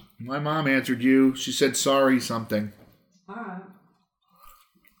 Well, my mom answered you. She said sorry something. all right.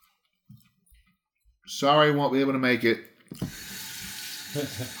 Sorry, won't be able to make it.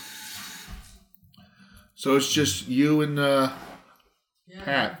 So it's just you and Yeah.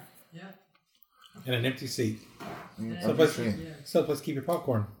 Pat. Yeah. And an empty seat. Yeah. Someplace, Yeah. someplace to keep your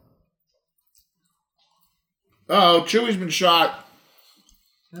popcorn. Oh, Chewie's been shot.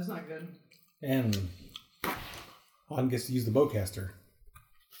 That's not good. And Han gets to use the bowcaster.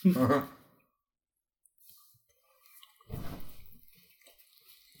 Uh-huh.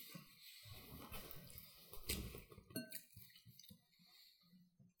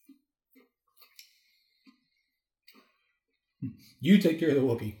 You take care of the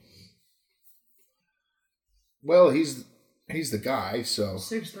Wookiee. Well, he's the guy, so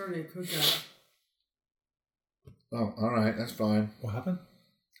 6:30 cookout. Oh, all right. That's fine. What happened?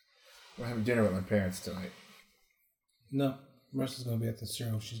 We're having dinner with my parents tonight. No. Marissa's going to be at the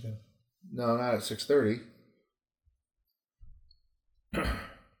show. She's going to... No, not at 6:30. I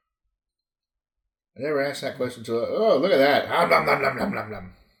never asked that question until... Oh, look at that. Nom, nom, nom, nom,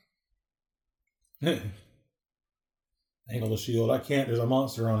 nom, nom. Angle the shield. I can't. There's a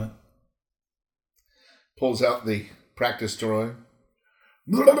monster on it. Pulls out the practice drawing.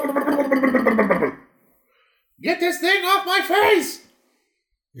 Get this thing off my face!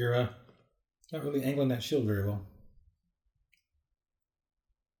 You're not really angling that shield very well.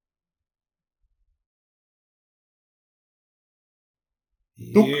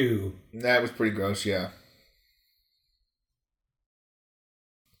 Ew. That was pretty gross, yeah.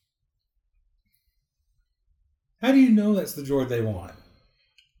 How do you know that's the droid they want?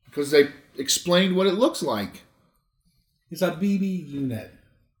 Because they explained what it looks like. It's a BB unit.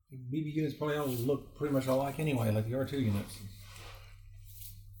 BB units probably all look pretty much alike anyway, like the R2 units.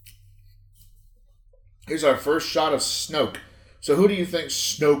 Here's our first shot of Snoke. So who do you think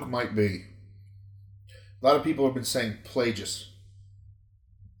Snoke might be? A lot of people have been saying Plagueis.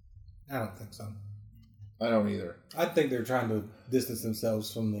 I don't think so. I don't either. I think they're trying to distance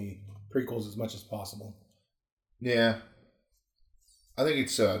themselves from the prequels as much as possible. Yeah. I think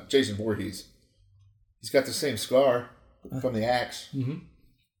it's Jason Voorhees. He's got the same scar from the axe. Mm-hmm.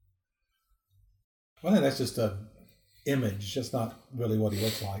 Well, I think that's just a image. That's not really what he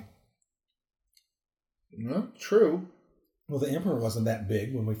looks like. No, true. Well, the Emperor wasn't that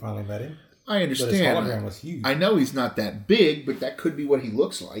big when we finally met him. I understand. But his hologram was huge. I know he's not that big, but that could be what he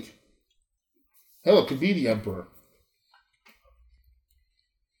looks like. Hell, it could be the Emperor.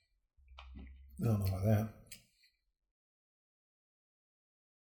 I don't know about that.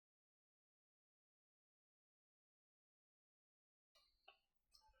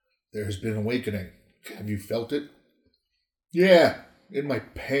 There has been an awakening. Have you felt it? Yeah, in my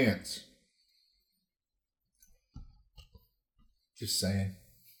pants. Just saying.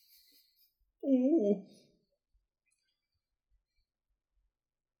 Ooh.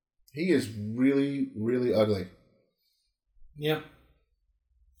 He is really, really ugly. Yeah.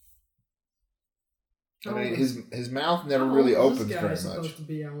 I mean, his mouth never How really old is opens this guy very supposed much. to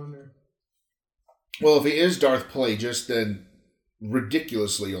be, I wonder. Well, if he is Darth Plagueis, then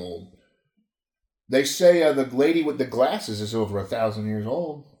ridiculously old. They say the lady with the glasses is over 1,000 years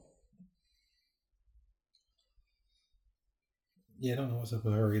old. Yeah, I don't know what's up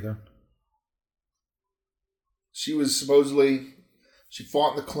with her either. She was supposedly... She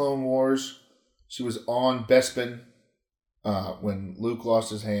fought in the Clone Wars. She was on Bespin when Luke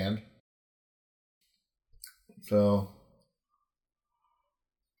lost his hand. So...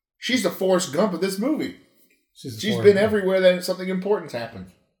 She's the Forrest Gump of this movie. She's been everywhere that something important's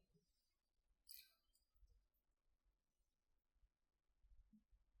happened.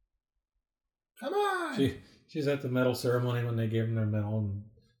 Come on! She's at the medal ceremony when they gave him their medal and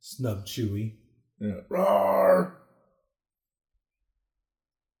snubbed Chewie. Yeah. Roar!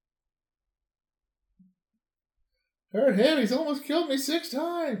 Hurt him. He's almost killed me 6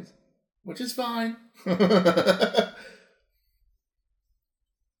 times. Which is fine.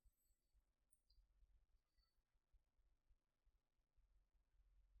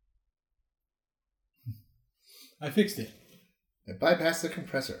 I fixed it. I bypassed the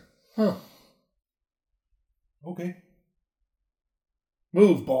compressor. Huh. Okay.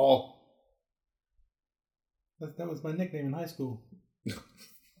 Move, ball. That was my nickname in high school.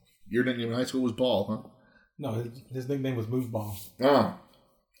 Your nickname in high school was Ball, huh? No, his nickname was Move Ball. Oh.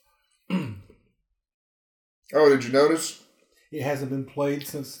 Oh, did you notice? It hasn't been played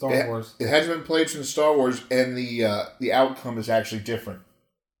since Star Wars. It hasn't been played since Star Wars, and the outcome is actually different.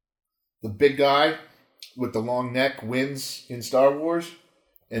 The big guy with the long neck wins in Star Wars,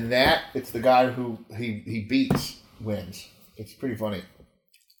 and it's the guy who he beats wins. It's pretty funny.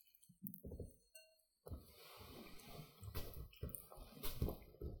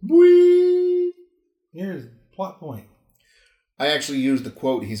 Whee! Here's plot point. I actually used the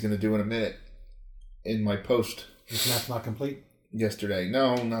quote he's going to do in a minute in my post. This map's not complete. Yesterday.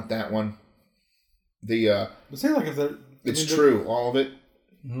 No, not that one. It seems like it's true, all of it.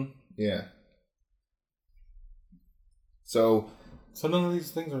 Mm-hmm. Yeah. So none of these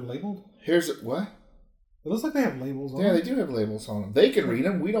things are labeled? What? It looks like they have labels on Yeah, them. they do have labels on them. They can read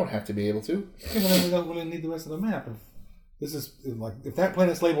them. We don't have to be able to. Yeah, but then we don't really need the rest of the map. If that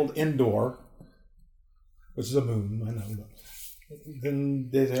planet's labeled Endor, which is a moon, I know,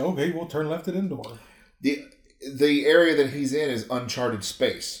 then they say, okay, we'll turn left at Endor. The area that he's in is uncharted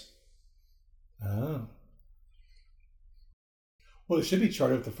space. Oh. Well, it should be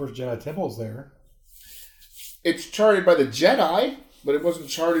charted if the first Jedi Temple's there. It's charted by the Jedi, but it wasn't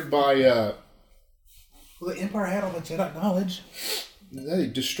charted by... Well, the Empire had all the Jedi knowledge. They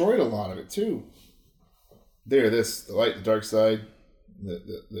destroyed a lot of it, too. There, this. The light, the dark side.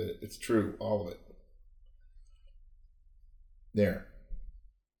 It's true. All of it. There.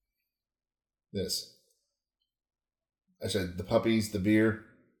 This. I said the puppies, the beer.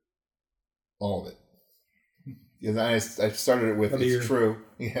 All of it. Yeah, I started it with it's true.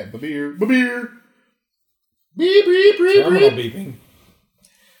 Yeah, the beer. The beer. Beep, beep, beep, Terminal beep. beeping.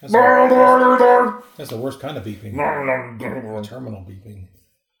 That's the worst kind of beeping. Terminal beeping.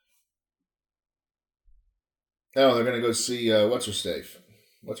 Oh, they're going to go see what's her safe?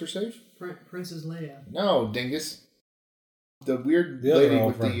 What's her safe? Princess Leia. No, dingus. The weird The other lady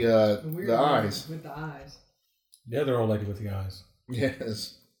old with the eyes. With the eyes. The other old lady with the eyes.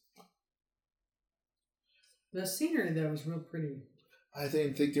 Yes. The scenery there was real pretty. I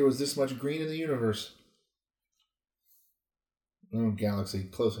didn't think there was this much green in the universe. Oh, galaxy.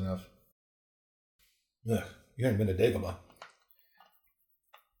 Close enough. Ugh, you haven't been to Dagobah.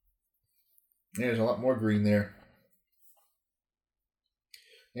 Yeah, there's a lot more green there.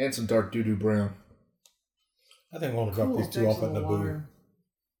 And some dark doo-doo brown. I think I want to drop these two off at Naboo.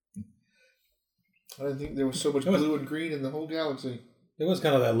 I didn't think there was so much blue and green in the whole galaxy. There was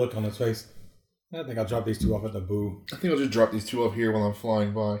kind of that look on his face. I think I'll drop these two off at Naboo. I think I'll just drop these two up here while I'm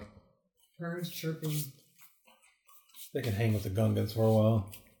flying by. Birds chirping. They can hang with the Gungans for a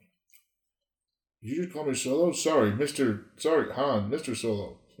while. Did you just call me Solo? Sorry, Mr. Sorry, Han, Mr.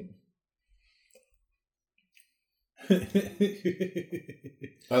 Solo.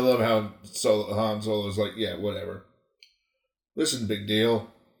 I love how Han Solo's like, yeah, whatever. Listen, big deal.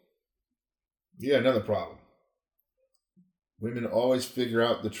 Yeah, another problem. Women always figure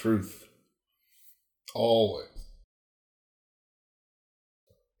out the truth. Always.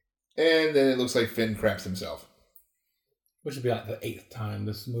 And then it looks like Finn craps himself. Which would be like the 8th time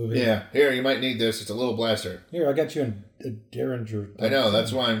this movie. Yeah, here, you might need this. It's a little blaster. Here, I got you a Derringer. I know,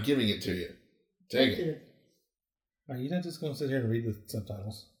 that's why I'm giving it to you. Take it. Are you not just going to sit here and read the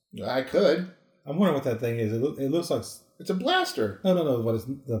subtitles? I could. I'm wondering what that thing is. It looks like... It's a blaster. No, what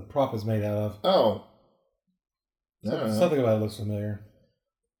the prop is made out of. Oh. Something about it looks familiar.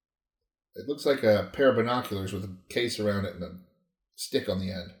 It looks like a pair of binoculars with a case around it and a stick on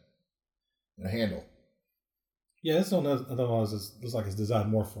the end. And a handle. Yeah, this one looks like it's designed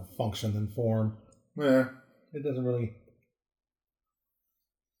more for function than form. Yeah. It doesn't really...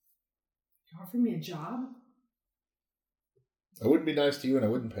 You offer me a job? I wouldn't be nice to you and I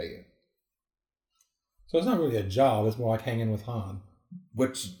wouldn't pay you. So it's not really a job, it's more like hanging with Han.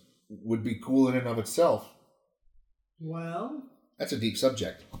 Which would be cool in and of itself. Well... That's a deep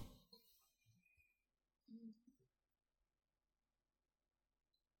subject.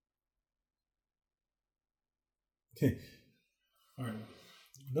 All right.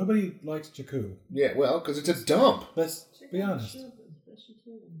 Nobody likes Jakku. Yeah, well, because it's a dump. Let's be honest.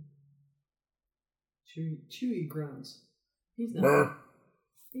 Chewie groans. He's not. Brr.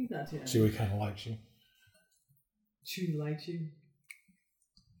 He's not too happy. Chewie kind of likes you. Chewie likes you.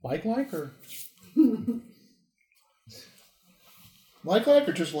 Like or? Like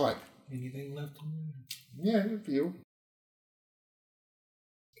or just like? Anything left in there? Yeah, a few.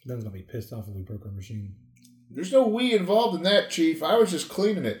 Ben's gonna be pissed off if we broke our machine. There's no we involved in that, Chief. I was just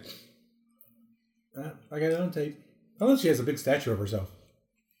cleaning it. I got it on tape. Unless she has a big statue of herself.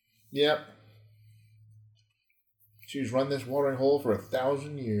 Yep. She's run this watering hole for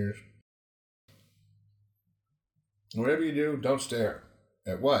 1,000 years. Whatever you do, don't stare.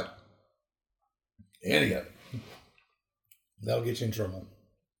 At what? Any of it. That'll get you in trouble.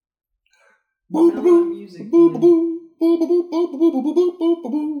 Boo boo boo boo boo boo boo boo boo boo boo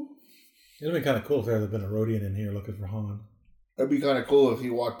boo. It'd been kind of cool if there had been a Rodian in here looking for Han. It'd be kind of cool if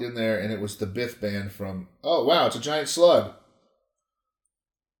he walked in there and it was the Biff band from... Oh, wow, it's a giant slug.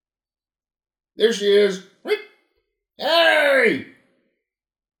 There she is. Hey!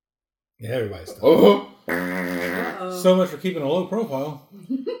 Yeah, everybody's stuff. Oh. So much for keeping a low profile.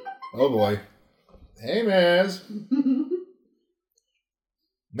 Oh, boy. Hey, Maz.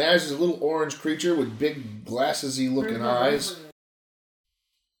 Maz is a little orange creature with big glassy looking eyes.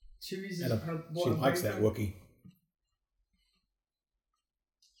 Chewie's She likes that Wookiee.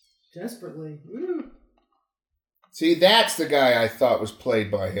 Desperately. Woo. See, that's the guy I thought was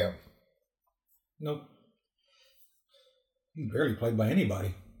played by him. Nope. He barely played by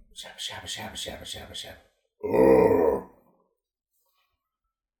anybody. Shabba, shabba, shabba, shabba, shabba, shabba. Oh.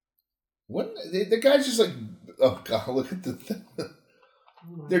 What? The guy's just like, oh god, look at the thing.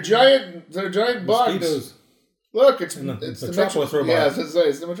 They're giant bugs. Mosquitoes. Look, it's And the the Metropolis robot. Yeah,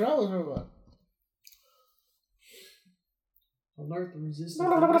 it's the Metropolis robot. Alert the resistance.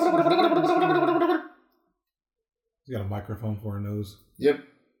 He's got a microphone for a nose. Yep.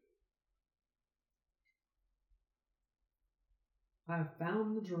 I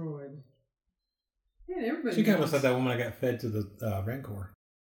found the droid. Yeah, everybody. She kind of looks knows. like that woman I got fed to the Rancor.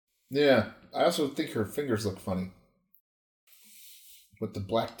 Yeah. I also think her fingers look funny. With the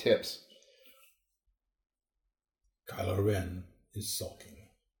black tips. Kylo Ren is sulking.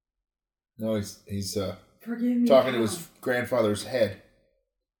 No, he's Forgive me. talking to his grandfather's head.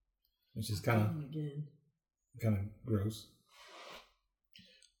 Which is kind Again. of gross.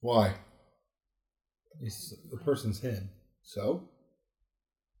 Why? It's the person's head. So?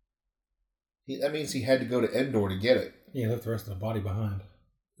 That means he had to go to Endor to get it. Yeah, left the rest of the body behind.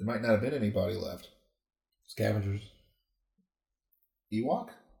 There might not have been anybody left. Scavengers. Ewok?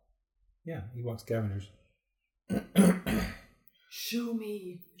 Yeah, Ewok scavengers. Show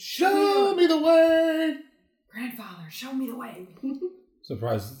me. Show me the way! Grandfather, show me the way.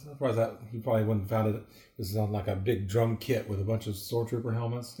 Surprised that he probably wouldn't have found it. This is on like a big drum kit with a bunch of Sword Trooper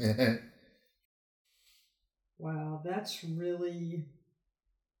helmets. Wow, that's really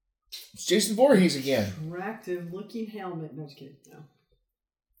It's Jason Voorhees again. attractive looking helmet. No, just kidding. No.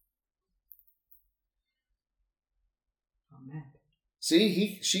 Oh, man.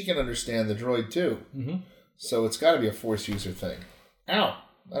 See, she can understand the droid too. Mm-hmm. So it's got to be a Force user thing. Ow!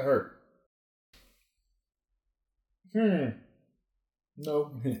 That hurt.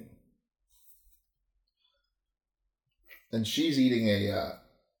 No. And she's eating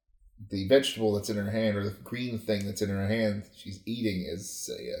the vegetable that's in her hand, or the green thing that's in her hand. She's eating is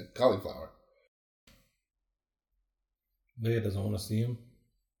a cauliflower. Leia doesn't want to see him.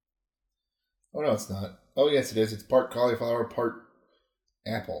 Oh no, it's not. Oh yes, it is. It's part cauliflower, part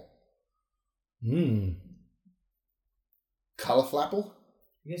apple. Cauliflower?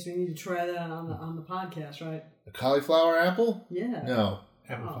 I guess we need to try that on the podcast, right? A cauliflower apple? Yeah. No.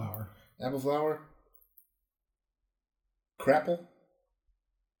 Apple Oh. flower. Apple flower? Crapple?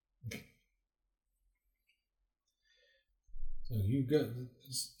 So you got.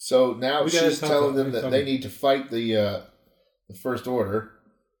 So now We gotta she's talk telling to- them that talk they to- need to fight the First Order.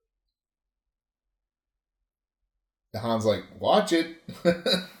 The Han's like, watch it.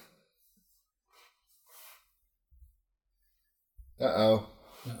 Uh-oh.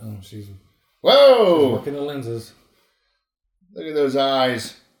 She's Whoa! working the lenses. Look at those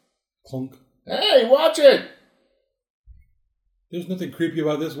eyes. Clunk. Hey, watch it! There's nothing creepy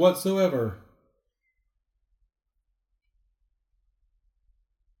about this whatsoever.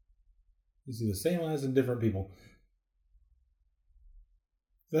 You see the same eyes in different people.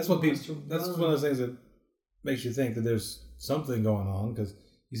 That's what people. That's one of those things that makes you think that there's something going on, because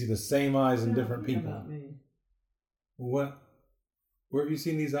you see the same eyes in Yeah, different think people. about me. What? Where have you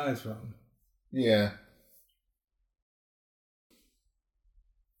seen these eyes from? Yeah.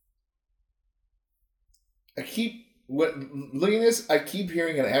 Looking at this, I keep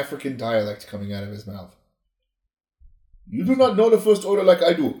hearing an African dialect coming out of his mouth. You do not know the First Order like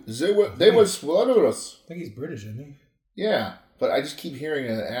I do. They were slaughterous. I think he's British, isn't he? Yeah, but I just keep hearing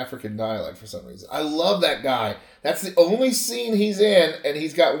an African dialect for some reason. I love that guy. That's the only scene he's in, and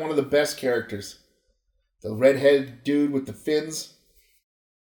he's got one of the best characters. The redhead dude with the fins.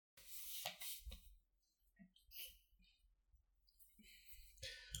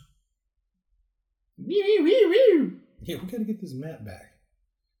 Yeah, we gotta get this map back.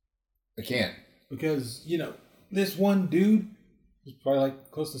 I can't. Because, this one dude is probably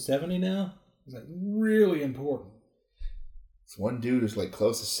like close to 70 now. He's like really important. This one dude is like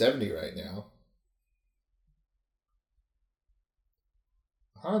close to 70 right now.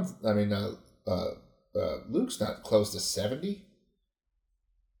 Luke's not close to 70.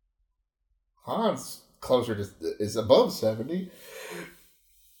 Han's is above 70.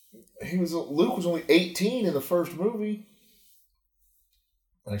 Luke was only 18 in the first movie.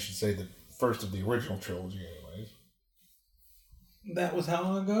 I should say the first of the original trilogy, anyways. That was how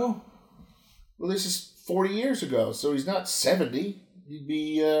long ago? Well, this is 40 years ago, so he's not 70. He'd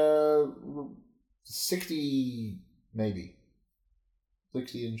be 60, maybe.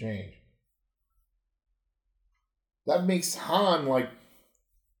 60 and change. That makes Han like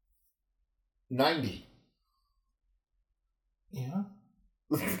 90. Yeah.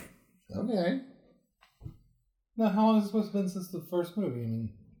 Okay. Now, how long has it supposed to have been since the first movie? I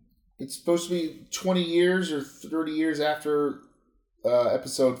mean, It's supposed to be 20 years or 30 years after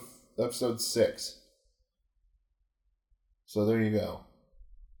episode 6. So there you go.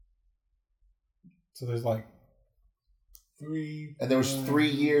 so there's like 3... And there was 3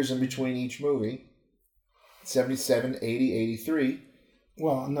 years in between each movie. 77, 80, 83.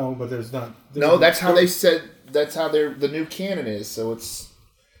 Well, no, but there's not... No, that's how they said that's how the new canon is. So it's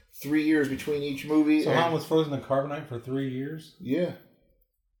 3 years between each movie. So Han was frozen in carbonite for 3 years? Yeah.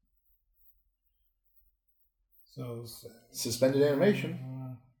 So Suspended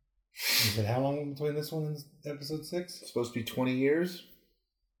animation. Is it how long between this one and episode 6? It's supposed to be 20 years.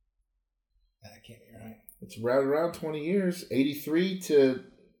 That can't be right. It's around 20 years. 83 to...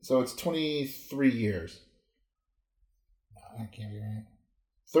 So it's 23 years. No, that can't be right.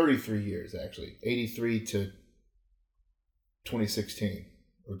 33 years, actually. 83 to 2016.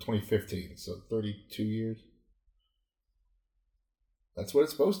 Or 2015. So 32 years. That's what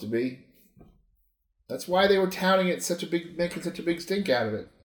it's supposed to be. That's why they were touting it making such a big stink out of it.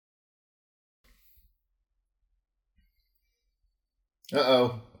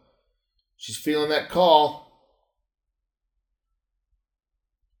 Uh-oh. She's feeling that call.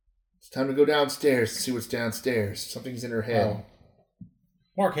 It's time to go downstairs to see what's downstairs. Something's in her head. Oh.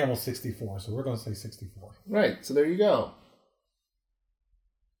 Mark Hamill's 64, so we're going to say 64. Right, so there you go.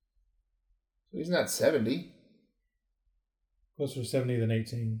 So he's not 70. Closer to 70 than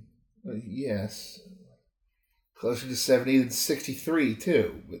 18. Yes. Closer to 70 than 63,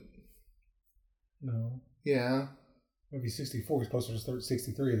 too. But no. Yeah. Maybe 64 is closer to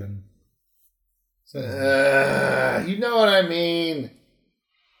 63 than 70. You know what I mean.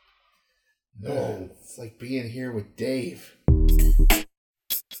 No. It's like being here with Dave.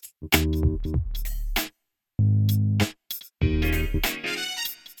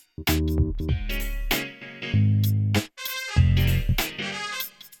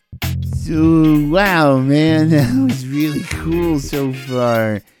 So, wow, man, that was really cool so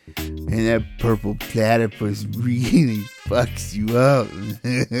far. And that purple platypus really fucks you up.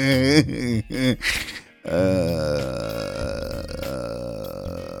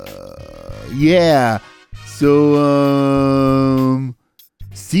 Yeah. So,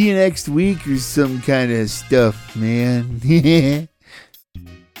 see you next week or some kind of stuff, man. Hey,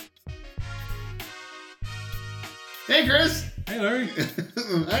 Chris. Hey, Larry.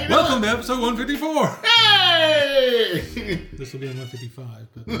 Welcome to episode 154. Hey! This will be on 155.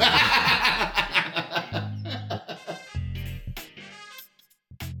 But...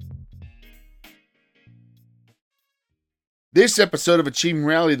 This episode of Achieving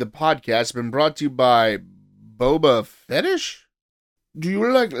Reality, the podcast, has been brought to you by Boba Fetish. Do you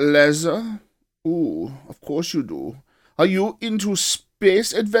like leather? Ooh, of course you do. Are you into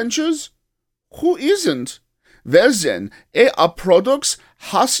space adventures? Who isn't? Well then, AR Products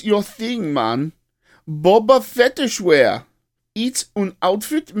has your thing, man. Boba Fetish wear. It's an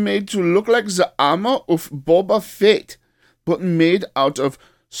outfit made to look like the armor of Boba Fett, but made out of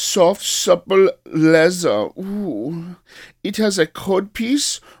soft, supple leather. Ooh. It has a code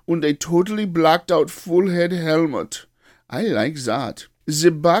piece and a totally blacked out full head helmet. I like that.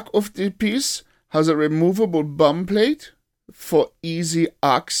 The back of the piece has a removable bum plate for easy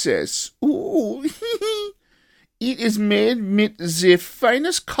access. Ooh. It is made with the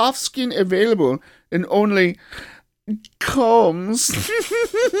finest calfskin available and only comes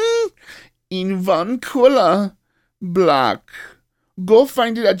in one color, black. Go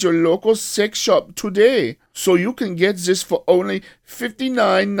find it at your local sex shop today so you can get this for only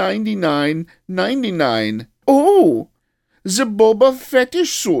 $59.99. Oh, the Boba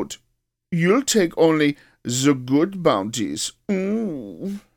Fetish suit. You'll take only the good bounties. Ooh.